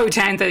to go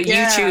down the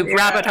YouTube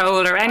rabbit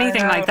hole or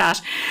anything like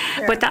that.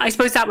 Yeah. But I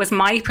suppose that was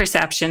my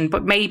perception.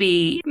 But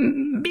maybe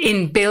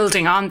in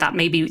building on that,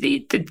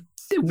 maybe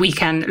we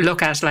can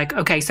look at like,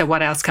 okay, so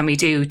what else can we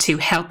do to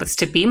help us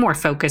to be more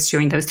focused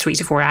during those 3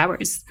 to 4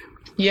 hours?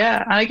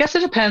 Yeah, and I guess it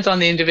depends on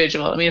the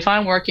individual. I mean, if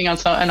I'm working on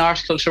an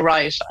article to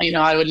write, you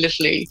know, I would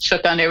literally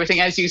shut down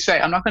everything. As you say,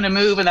 I'm not going to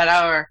move in that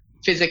hour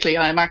physically.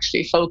 I'm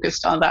actually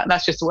focused on that. And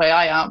that's just the way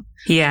I am.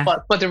 Yeah.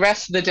 But the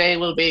rest of the day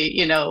will be,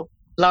 you know,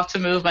 lots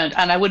of movement,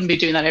 and I wouldn't be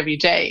doing that every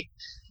day.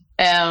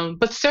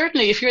 But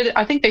certainly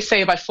I think they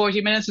say about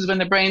 40 minutes is when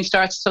the brain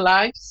starts to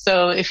lag.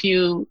 So if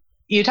you'd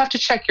have to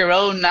check your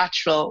own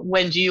natural,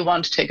 when do you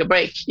want to take a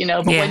break, you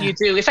know, but when you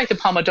do, it's like the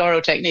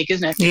Pomodoro technique,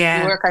 isn't it?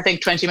 Yeah. You work, I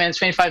think 20 minutes,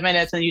 25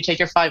 minutes, and you take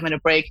your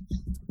 5-minute break.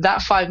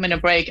 That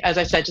 5-minute break, as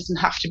I said, doesn't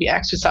have to be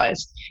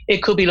exercise.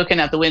 It could be looking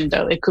out the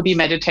window. It could be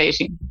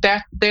meditating.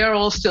 They are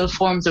all still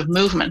forms of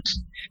movement,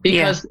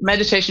 because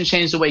meditation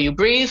changes the way you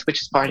breathe, which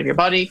is part of your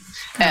body.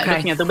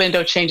 Looking at the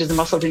window changes the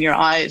muscles in your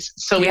eyes.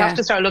 So we have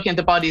to start looking at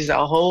the body as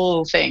a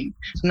whole thing,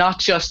 not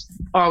just,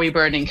 are we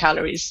burning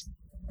calories?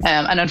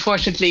 And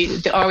unfortunately,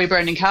 the are we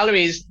burning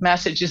calories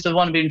message is the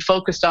one we've been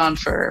focused on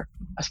for,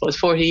 I suppose,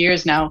 40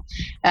 years now.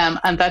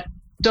 And that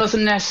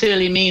doesn't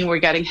necessarily mean we're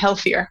getting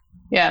healthier.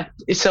 Yeah.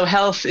 So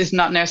health is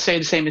not necessarily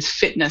the same as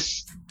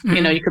fitness. Mm-hmm.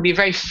 You know, you could be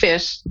very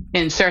fit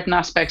in certain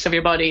aspects of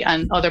your body,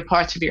 and other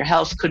parts of your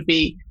health could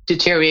be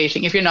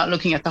deteriorating if you're not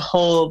looking at the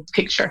whole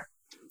picture.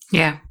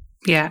 Yeah.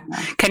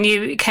 Can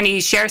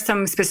you share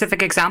some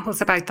specific examples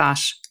about that?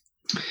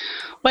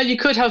 Well, you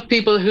could have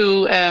people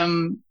who,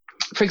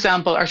 for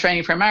example, are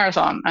training for a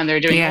marathon, and they're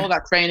doing all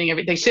that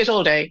training. They sit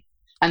all day,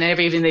 and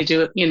every evening they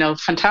do it, you know,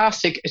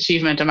 fantastic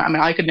achievement. I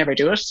mean, I could never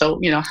do it. So,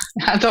 you know,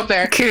 hands up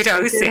there.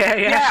 Kudos.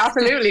 Yeah,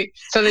 absolutely.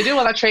 So they do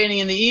all that training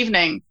in the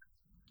evening,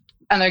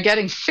 and they're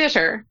getting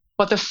fitter.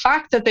 But the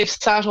fact that they've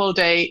sat all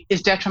day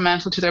is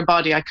detrimental to their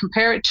body. I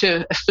compare it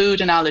to a food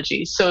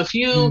analogy. So if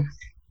you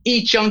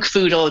eat junk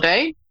food all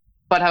day,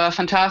 but have a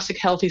fantastic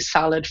healthy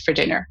salad for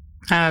dinner.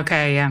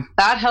 Okay, yeah.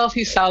 That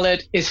healthy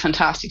salad is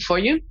fantastic for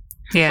you.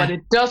 Yeah. But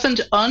it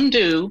doesn't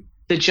undo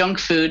the junk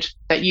food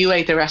that you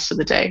ate the rest of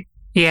the day.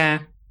 Yeah.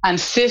 And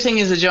sitting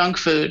is a junk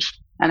food,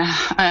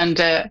 and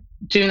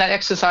doing that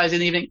exercise in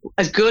the evening,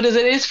 as good as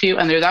it is for you,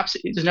 and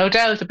there's no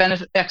doubt the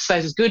benefit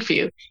exercise is good for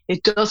you,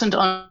 it doesn't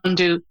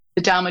undo the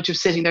the damage of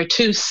sitting. They're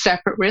two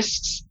separate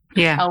risks.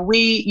 Yeah.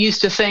 We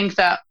used to think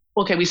that,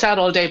 okay, we sat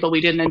all day, but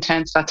we didn't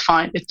intend, that's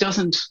fine. It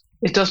doesn't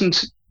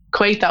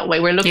equate that way.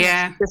 We're looking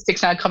at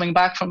statistics now coming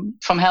back from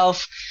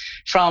health,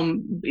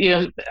 from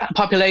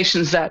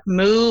populations that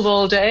move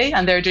all day,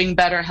 and they're doing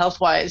better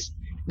health-wise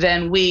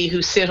than we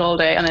who sit all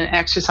day and then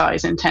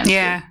exercise intensely.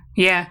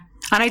 Yeah.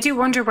 And I do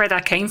wonder where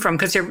that came from,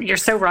 because you're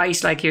so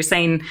right. Like you're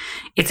saying,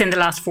 it's in the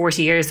last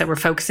 40 years that we're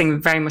focusing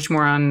very much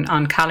more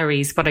on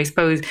calories. But I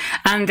suppose,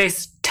 and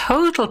this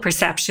total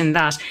perception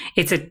that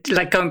it's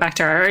like going back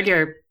to our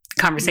earlier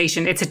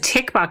conversation, it's a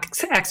tick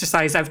box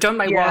exercise. I've done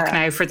my walk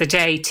now for the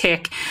day,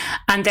 tick.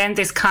 And then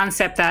this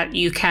concept that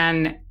you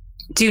can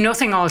do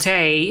nothing all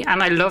day.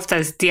 And I love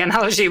the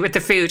analogy with the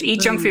food.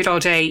 Eat junk food all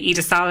day, eat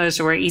a salad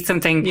or eat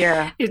something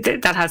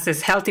that has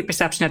this healthy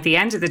perception at the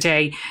end of the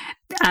day.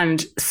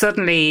 And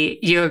suddenly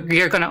you're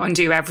going to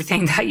undo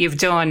everything that you've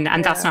done.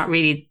 And that's not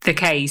really the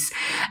case.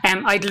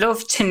 I'd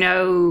love to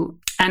know,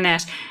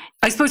 Annette,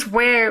 I suppose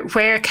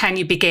where can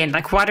you begin?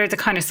 Like, what are the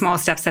kind of small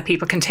steps that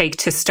people can take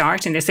to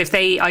start in this? If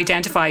they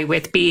identify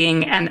with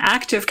being an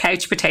active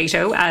couch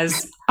potato,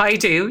 as I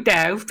do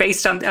now,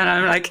 based on, and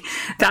I'm like,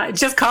 that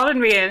just calling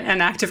me an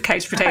active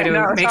couch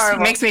potato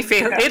makes me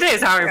feel, it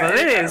is horrible.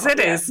 It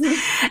is.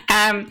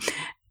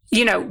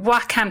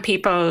 What can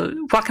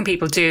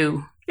people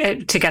do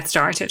to get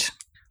started?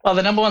 Well,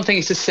 the number one thing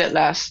is to sit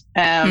less.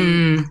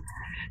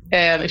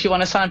 If you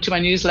want to sign up to my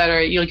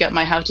newsletter, you'll get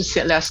my How to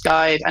Sit Less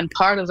guide. And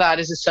part of that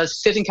is a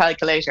sitting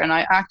calculator. And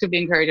I actively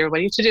encourage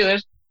everybody to do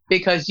it,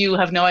 because you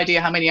have no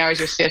idea how many hours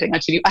you're sitting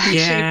until you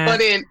actually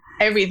put in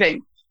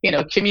everything,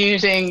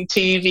 commuting,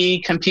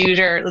 TV,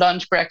 computer,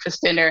 lunch,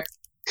 breakfast, dinner,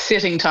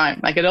 sitting time.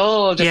 Like it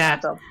all just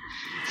adds up.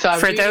 So I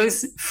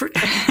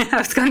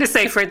was going to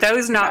say, for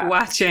those not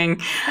watching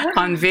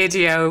on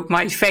video,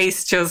 my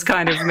face just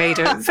kind of made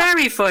a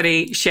very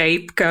funny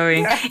shape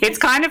going. It's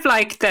kind of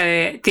like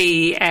the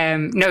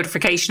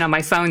notification on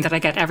my phone that I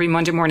get every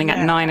Monday morning at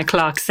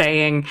 9:00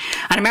 saying, and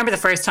I remember the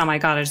first time I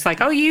got it, it's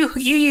like, oh, you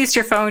used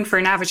your phone for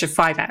an average of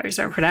 5 hours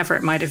or whatever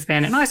it might have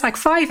been. And I was like,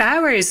 5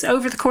 hours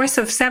over the course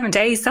of 7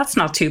 days? That's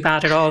not too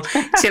bad at all.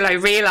 Till I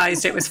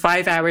realized it was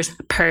 5 hours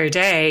per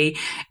day,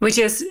 which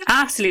is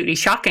absolutely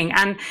shocking.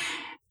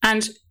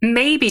 And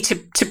maybe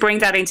to bring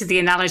that into the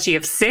analogy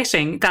of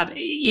sitting, that,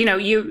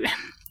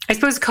 I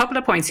suppose a couple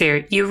of points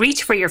here. You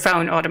reach for your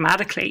phone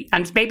automatically,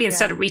 and maybe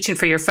instead of reaching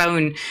for your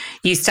phone,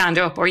 you stand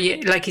up, or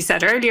you, like you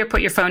said earlier,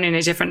 put your phone in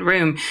a different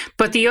room.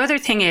 But the other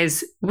thing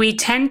is, we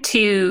tend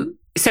to,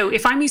 so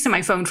if I'm using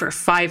my phone for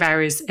 5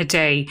 hours a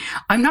day,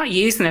 I'm not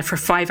using it for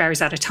 5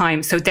 hours at a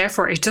time. So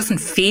therefore, it doesn't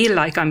feel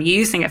like I'm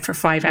using it for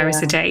 5 hours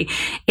a day.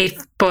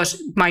 But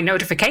my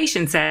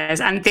notification says,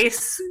 and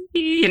this,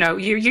 you're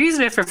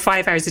using it for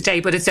 5 hours a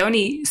day, but it's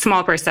only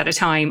small bursts at a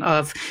time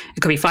of, it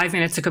could be 5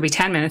 minutes, it could be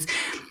 10 minutes.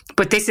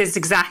 But this is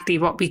exactly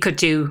what we could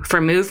do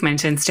for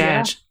movement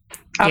instead.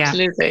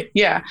 Absolutely.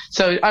 Yeah.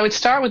 So I would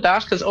start with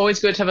that, because it's always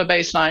good to have a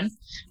baseline.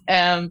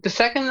 The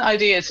second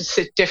idea is to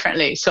sit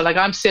differently. So like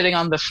I'm sitting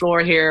on the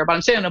floor here, but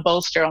I'm sitting on a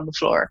bolster on the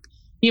floor.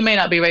 You may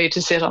not be ready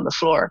to sit on the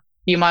floor.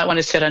 You might want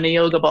to sit on a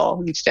yoga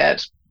ball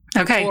instead.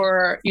 Okay.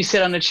 Or you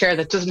sit on a chair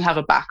that doesn't have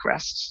a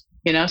backrest,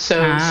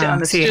 so sit on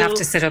the stool. You have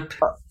to sit up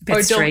a bit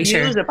or straighter.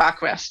 Don't use a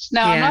backrest.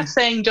 Now, I'm not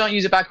saying don't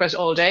use a backrest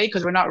all day,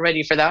 because we're not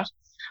ready for that.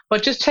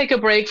 But just take a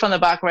break from the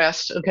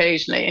backrest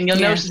occasionally, and you'll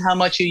notice how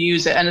much you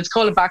use it. And it's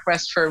called a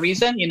backrest for a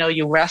reason.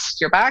 You rest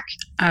your back,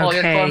 all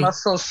your core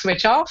muscles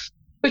switch off,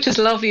 which is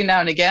lovely now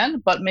and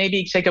again, but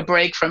maybe take a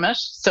break from it.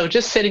 So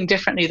just sitting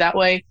differently that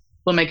way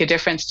will make a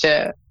difference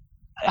to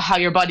how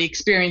your body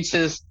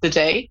experiences the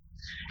day.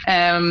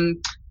 And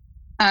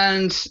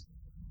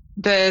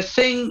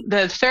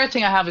the third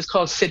thing I have is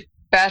called sit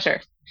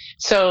better.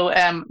 So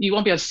you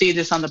won't be able to see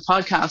this on the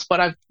podcast, but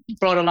I've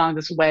brought along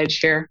this wedge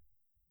here.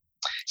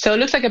 So it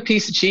looks like a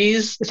piece of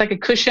cheese. It's like a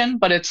cushion,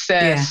 but it's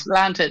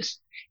slanted.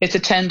 It's a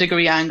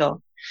 10-degree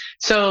angle.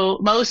 So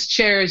most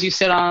chairs you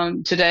sit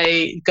on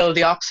today go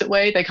the opposite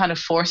way. They kind of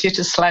force you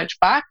to slouch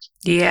back,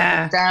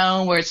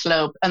 downward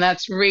slope. And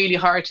that's really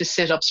hard to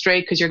sit up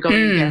straight, because you're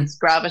going against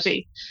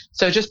gravity.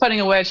 So just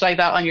putting a wedge like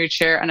that on your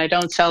chair, and I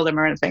don't sell them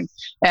or anything,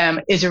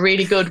 is a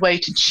really good way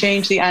to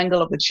change the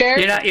angle of the chair.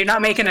 You're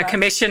not making a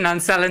commission on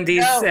selling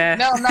these. No,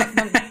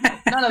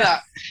 none of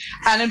that.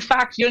 And in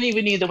fact, you don't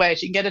even need the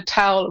wedge. You can get a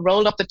towel,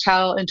 roll up the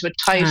towel into a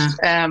tight,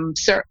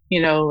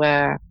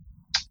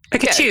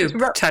 like a tube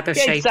type of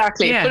shape.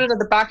 Exactly. Yeah. Put it at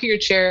the back of your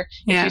chair.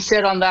 If you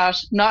sit on that,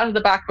 not at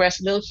the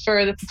backrest, a little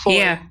further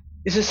forward.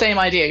 It's the same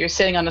idea. You're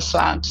sitting on a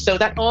slant. So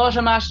that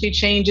automatically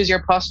changes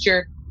your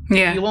posture.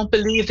 Yeah. You won't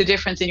believe the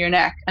difference in your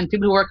neck. And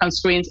people who work on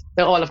screens,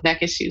 they all have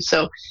neck issues.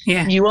 So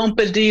you won't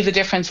believe the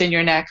difference in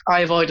your neck. I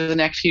avoided the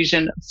neck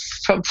fusion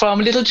from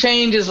little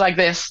changes like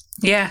this.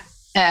 Yeah.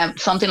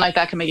 Something like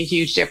that can make a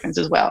huge difference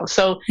as well.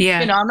 So,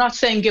 I'm not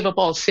saying give up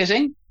all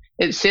sitting.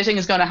 Sitting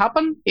is going to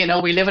happen.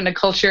 We live in a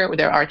culture where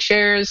there are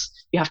chairs.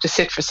 You have to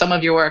sit for some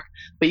of your work,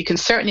 but you can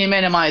certainly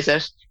minimize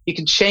it. You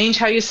can change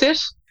how you sit.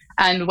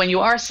 And when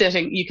you are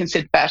sitting, you can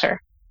sit better.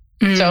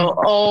 So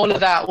all of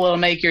that will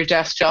make your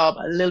desk job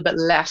a little bit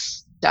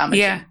less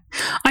damaging. Yeah.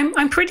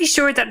 I'm pretty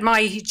sure that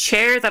my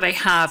chair that I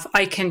have,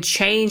 I can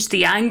change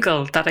the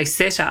angle that I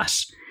sit at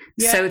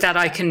so that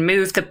I can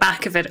move the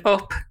back of it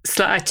up,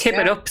 tip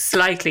it up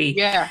slightly.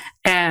 Yeah.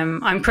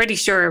 I'm pretty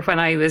sure when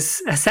I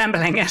was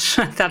assembling it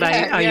that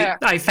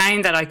I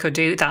found that I could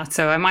do that.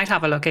 So I might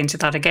have a look into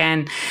that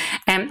again.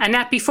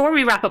 Annette, before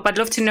we wrap up, I'd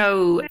love to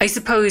know, I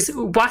suppose,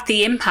 what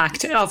the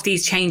impact of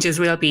these changes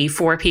will be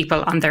for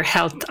people on their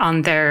health,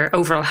 on their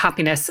overall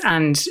happiness,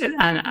 and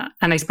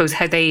I suppose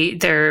how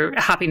their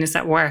happiness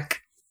at work.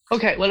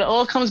 Okay, well, it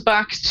all comes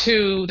back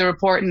to the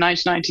report in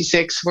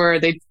 1996 where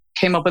they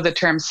came up with the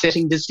term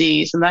sitting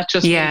disease. And that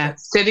just means that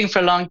sitting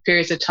for long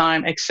periods of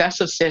time,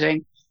 excessive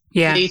sitting,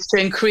 leads to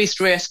increased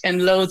risk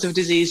in loads of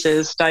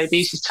diseases: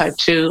 diabetes type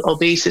 2,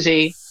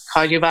 obesity,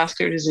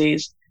 cardiovascular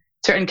disease,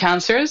 certain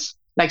cancers.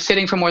 Like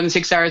sitting for more than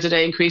 6 hours a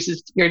day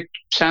increases your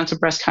chance of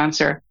breast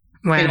cancer,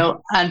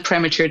 and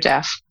premature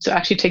death. So it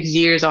actually takes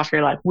years off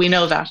your life. We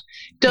know that.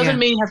 Doesn't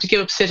mean you have to give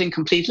up sitting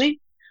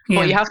completely,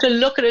 but you have to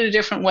look at it a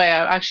different way.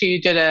 I actually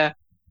did a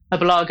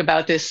blog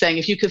about this,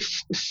 saying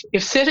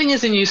if sitting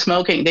is the new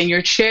smoking, then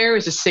your chair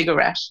is a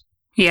cigarette.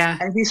 Yeah.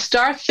 And if you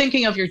start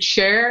thinking of your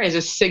chair as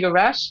a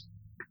cigarette,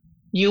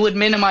 you would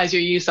minimize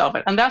your use of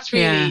it. And that's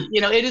really,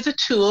 it is a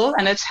tool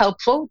and it's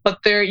helpful, but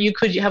you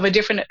could have a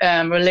different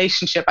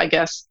relationship, I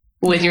guess,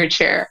 with your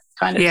chair.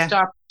 Kind of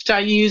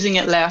start using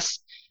it less,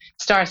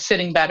 start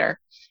sitting better.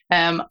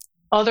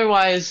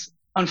 Otherwise,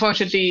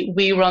 unfortunately,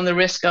 we run the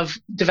risk of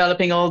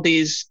developing all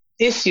these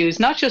issues,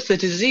 not just the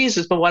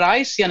diseases, but what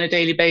I see on a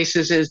daily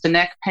basis is the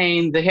neck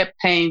pain, the hip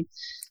pain,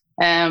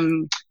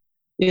 the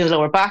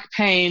lower back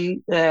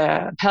pain,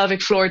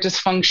 pelvic floor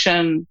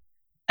dysfunction.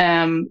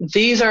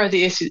 These are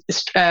the issues,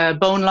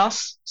 bone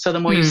loss. So the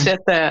more you sit,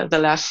 the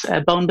less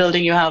bone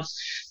building you have.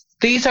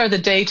 These are the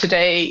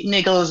day-to-day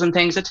niggles and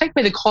things that take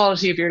away the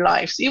quality of your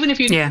life. So even if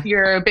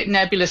you're a bit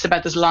nebulous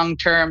about this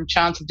long-term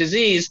chance of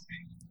disease,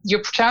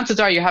 your chances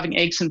are you're having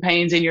aches and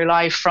pains in your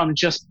life from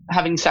just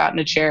having sat in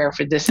a chair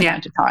for this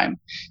amount of time.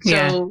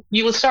 So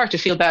you will start to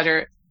feel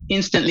better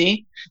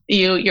instantly.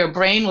 Your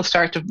brain will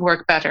start to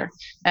work better,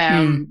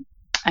 and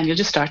you'll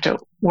just start to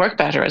work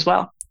better as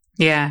well.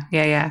 Yeah.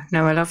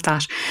 No, I love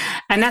that.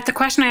 Annette, the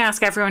question I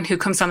ask everyone who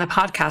comes on the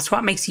podcast: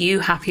 what makes you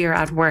happier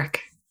at work?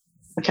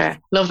 Okay,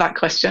 love that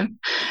question.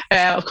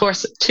 Of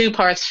course, 2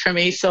 parts for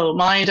me, so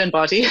mind and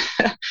body.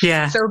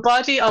 So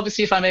body,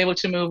 obviously, if I'm able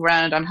to move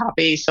around, I'm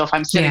happy. So if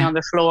I'm sitting on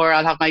the floor,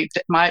 I'll have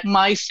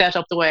my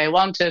setup the way I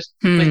want it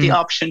with the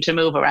option to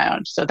move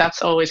around. So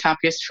that's always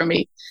happiest for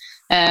me.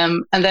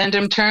 And then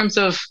in terms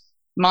of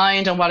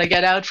mind and what I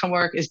get out from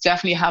work is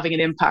definitely having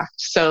an impact.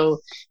 So,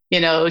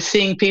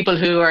 seeing people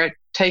who are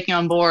taking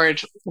on board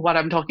what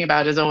I'm talking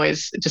about is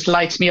always, it just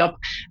lights me up.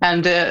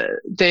 And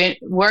the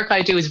work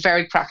I do is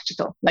very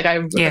practical. Like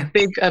I'm a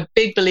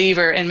big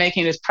believer in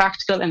making it as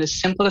practical and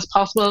as simple as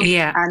possible.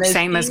 Yeah, and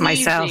same as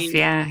myself.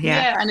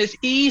 Yeah. And it's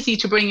easy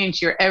to bring into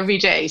your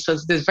everyday. So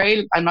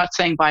I'm not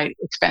saying buy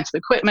expensive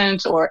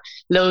equipment or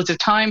loads of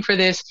time for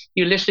this.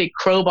 You literally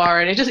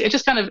crowbar it. It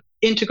just kind of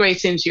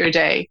integrates into your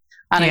day.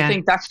 And I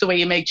think that's the way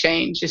you make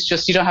change. It's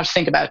just, you don't have to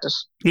think about it.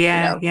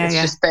 It's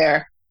just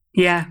there.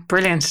 Yeah,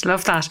 brilliant.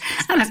 Love that.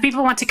 And if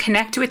people want to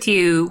connect with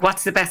you,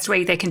 what's the best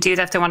way they can do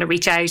that if they want to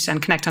reach out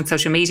and connect on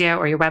social media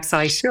or your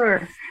website?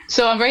 Sure.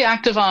 So I'm very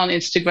active on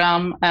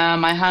Instagram.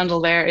 My handle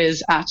there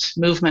is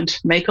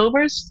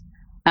 @movementmakeovers.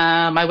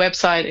 My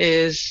website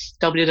is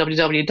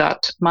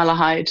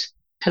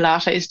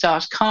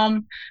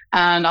www.malahidepilates.com,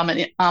 and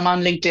I'm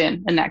on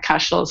LinkedIn, Annette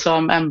Cashell.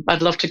 So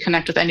I'd love to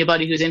connect with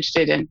anybody who's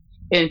interested in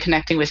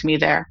connecting with me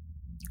there.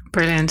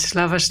 Brilliant.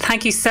 Love it.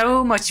 Thank you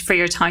so much for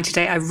your time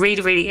today. I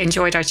really, really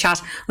enjoyed our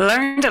chat.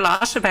 Learned a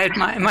lot about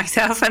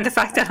myself and the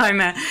fact that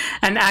I'm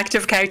an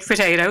active couch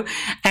potato,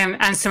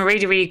 and some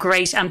really, really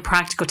great and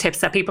practical tips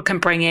that people can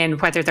bring in,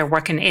 whether they're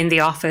working in the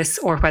office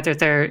or whether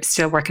they're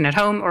still working at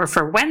home, or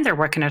for when they're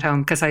working at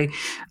home, because I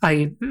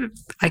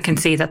can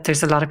see that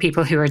there's a lot of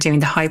people who are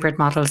doing the hybrid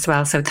model as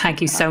well. So thank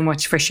you so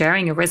much for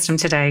sharing your wisdom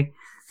today.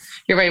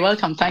 You're very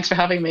welcome. Thanks for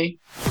having me.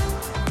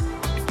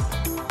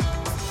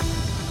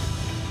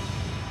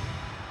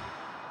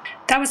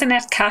 That was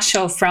Annette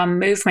Cashell from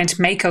Movement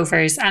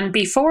Makeovers. And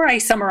before I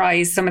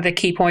summarise some of the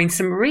key points,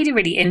 some really,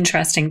 really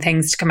interesting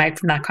things to come out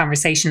from that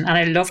conversation. And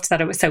I loved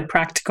that it was so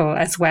practical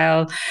as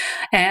well.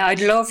 I'd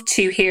love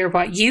to hear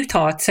what you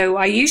thought. So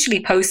I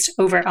usually post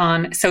over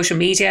on social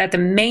media. The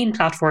main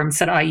platforms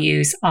that I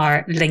use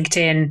are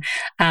LinkedIn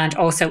and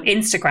also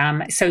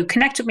Instagram. So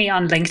connect with me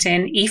on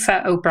LinkedIn,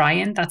 Aoife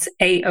O'Brien. That's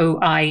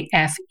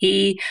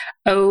AOIFE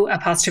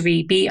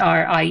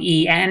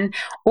O''BRIEN,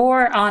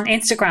 or on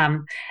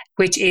Instagram,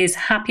 which is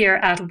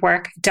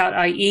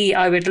happieratwork.ie.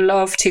 I would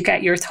love to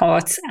get your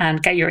thoughts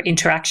and get your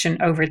interaction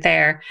over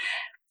there.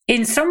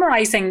 In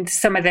summarising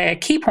some of the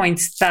key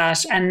points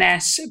that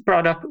Annette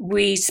brought up,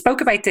 we spoke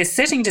about this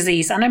sitting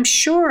disease, and I'm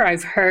sure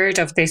I've heard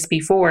of this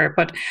before,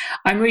 but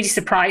I'm really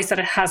surprised that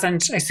it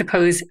hasn't, I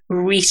suppose,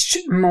 reached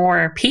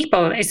more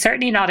people. It's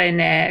certainly not in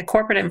a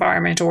corporate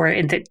environment or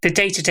in the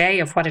day-to-day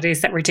of what it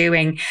is that we're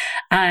doing.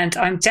 And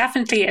I'm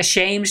definitely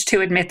ashamed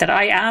to admit that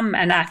I am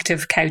an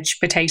active couch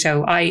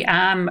potato. I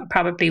am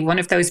probably one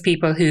of those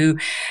people who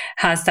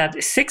has that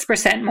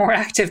 6% more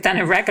active than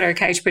a regular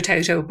couch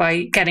potato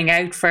by getting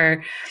out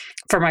for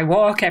my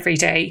walk every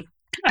day.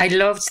 I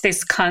loved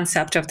this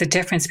concept of the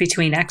difference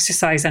between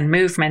exercise and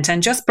movement,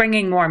 and just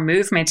bringing more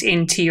movement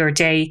into your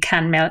day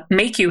can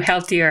make you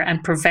healthier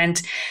and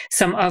prevent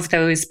some of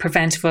those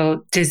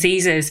preventable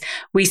diseases.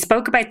 We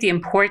spoke about the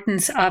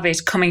importance of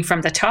it coming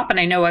from the top, and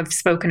I know I've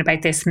spoken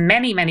about this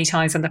many, many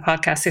times on the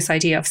podcast, this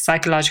idea of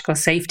psychological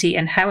safety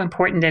and how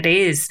important it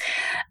is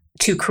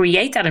to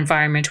create that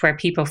environment where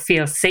people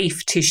feel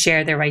safe to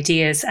share their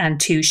ideas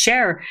and to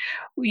share,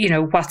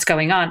 what's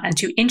going on and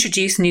to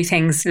introduce new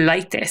things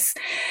like this.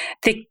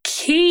 The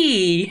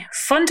key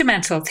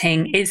fundamental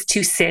thing is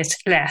to sit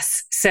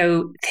less.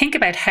 So think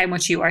about how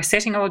much you are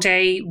sitting all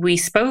day. We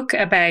spoke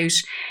about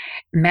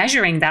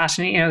measuring that,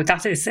 and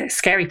that is a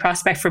scary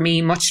prospect for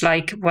me, much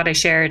like what I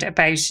shared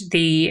about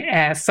the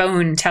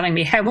phone telling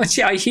me how much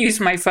I use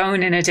my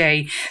phone in a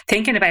day.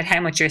 Thinking about how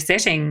much you're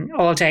sitting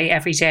all day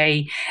every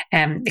day,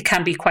 it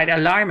can be quite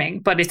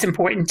alarming, but it's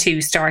important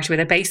to start with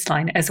a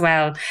baseline as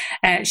well.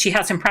 She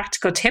has some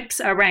practical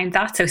tips around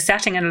that, so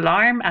setting an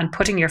alarm and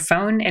putting your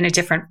phone in a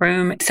different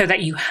room so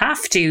that you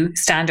have to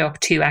stand up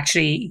to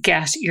actually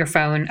get your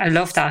phone. I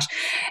love that.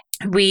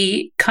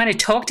 We kind of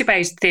talked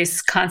about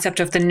this concept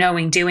of the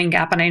knowing doing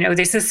gap. And I know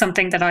this is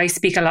something that I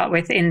speak a lot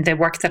with in the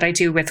work that I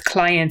do with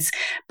clients,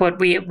 but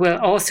we will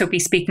also be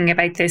speaking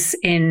about this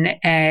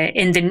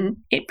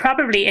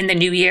probably in the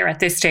new year at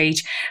this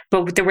stage,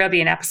 but there will be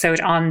an episode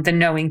on the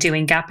knowing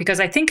doing gap, because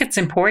I think it's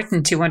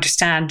important to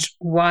understand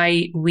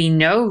why we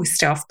know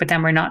stuff, but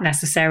then we're not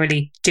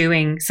necessarily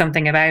doing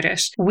something about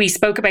it. We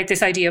spoke about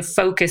this idea of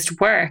focused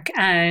work,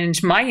 and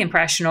my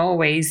impression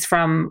always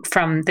from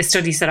the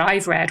studies that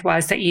I've read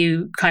was that you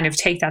kind of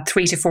take that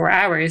 3 to 4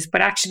 hours, but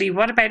actually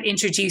what about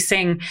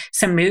introducing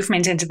some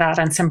movement into that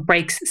and some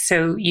breaks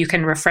so you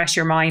can refresh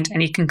your mind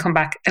and you can come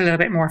back a little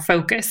bit more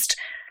focused.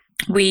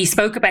 We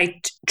spoke about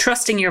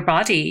trusting your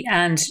body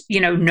and,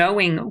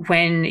 knowing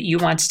when you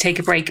want to take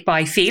a break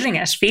by feeling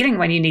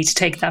when you need to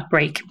take that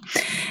break.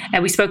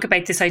 And we spoke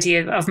about this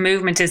idea of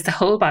movement is the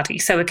whole body.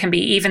 So it can be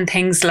even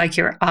things like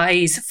your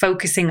eyes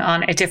focusing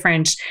on a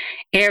different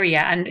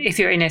area. And if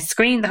you're in a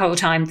screen the whole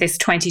time, this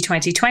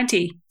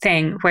 20-20-20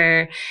 thing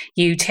where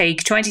you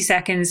take 20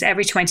 seconds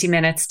every 20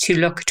 minutes to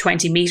look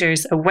 20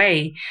 meters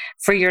away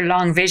for your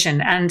long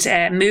vision. And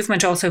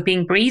movement also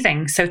being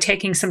breathing. So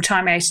taking some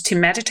time out to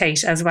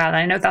meditate as well.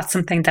 I know that's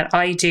something that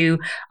I do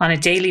on a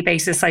daily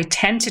basis. I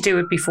tend to do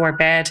it before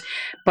bed,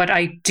 but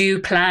I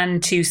do plan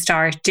to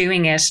start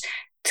doing it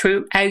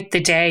throughout the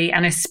day,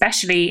 and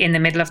especially in the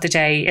middle of the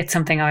day. It's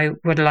something I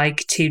would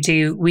like to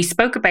do. We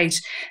spoke about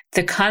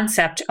the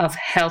concept of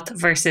health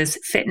versus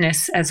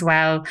fitness as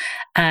well,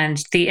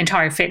 and the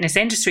entire fitness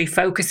industry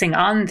focusing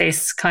on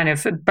this kind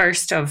of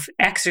burst of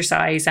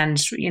exercise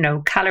and,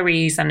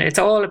 calories, and it's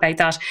all about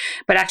that.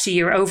 But actually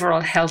your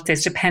overall health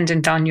is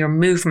dependent on your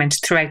movement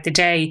throughout the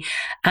day.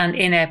 And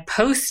in a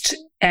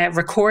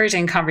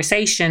recording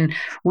conversation,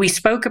 we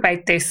spoke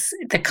about this,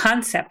 the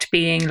concept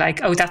being like,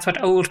 oh, that's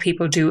what old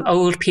people do.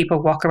 Old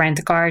people walk around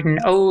the garden,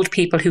 old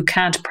people who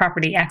can't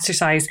properly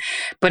exercise.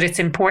 But it's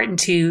important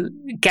to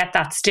get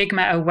that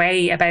stigma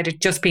away about it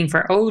just being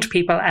for old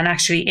people and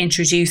actually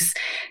introduce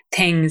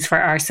things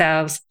for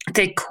ourselves.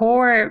 The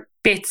core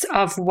bits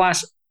of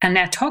what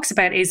Annette talks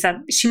about is that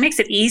she makes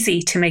it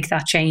easy to make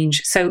that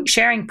change. So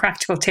sharing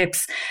practical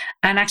tips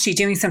and actually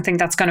doing something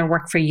that's going to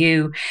work for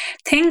you.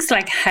 Things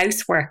like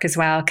housework as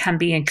well can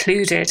be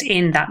included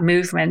in that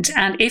movement.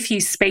 And if you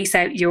space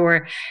out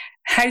your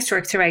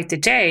housework throughout the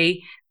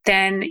day,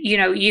 then,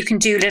 you can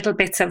do little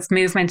bits of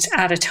movement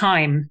at a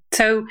time.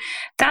 So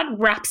that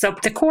wraps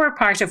up the core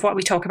part of what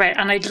we talk about.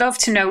 And I'd love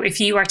to know if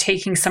you are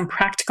taking some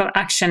practical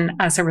action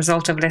as a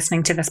result of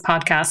listening to this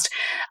podcast.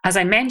 As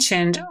I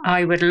mentioned,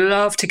 I would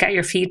love to get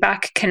your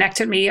feedback. Connect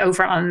with me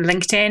over on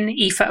LinkedIn,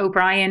 Aoife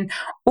O'Brien,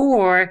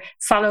 or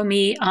follow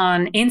me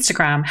on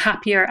Instagram,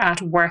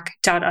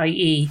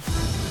 happieratwork.ie.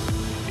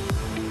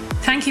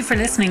 Thank you for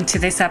listening to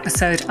this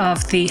episode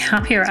of the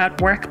Happier at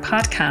Work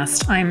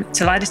podcast. I'm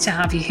delighted to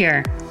have you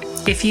here.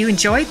 If you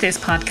enjoyed this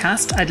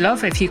podcast, I'd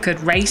love if you could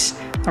rate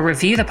or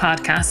review the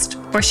podcast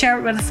or share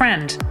it with a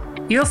friend.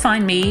 You'll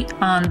find me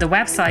on the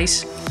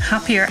website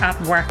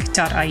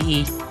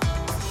happieratwork.ie.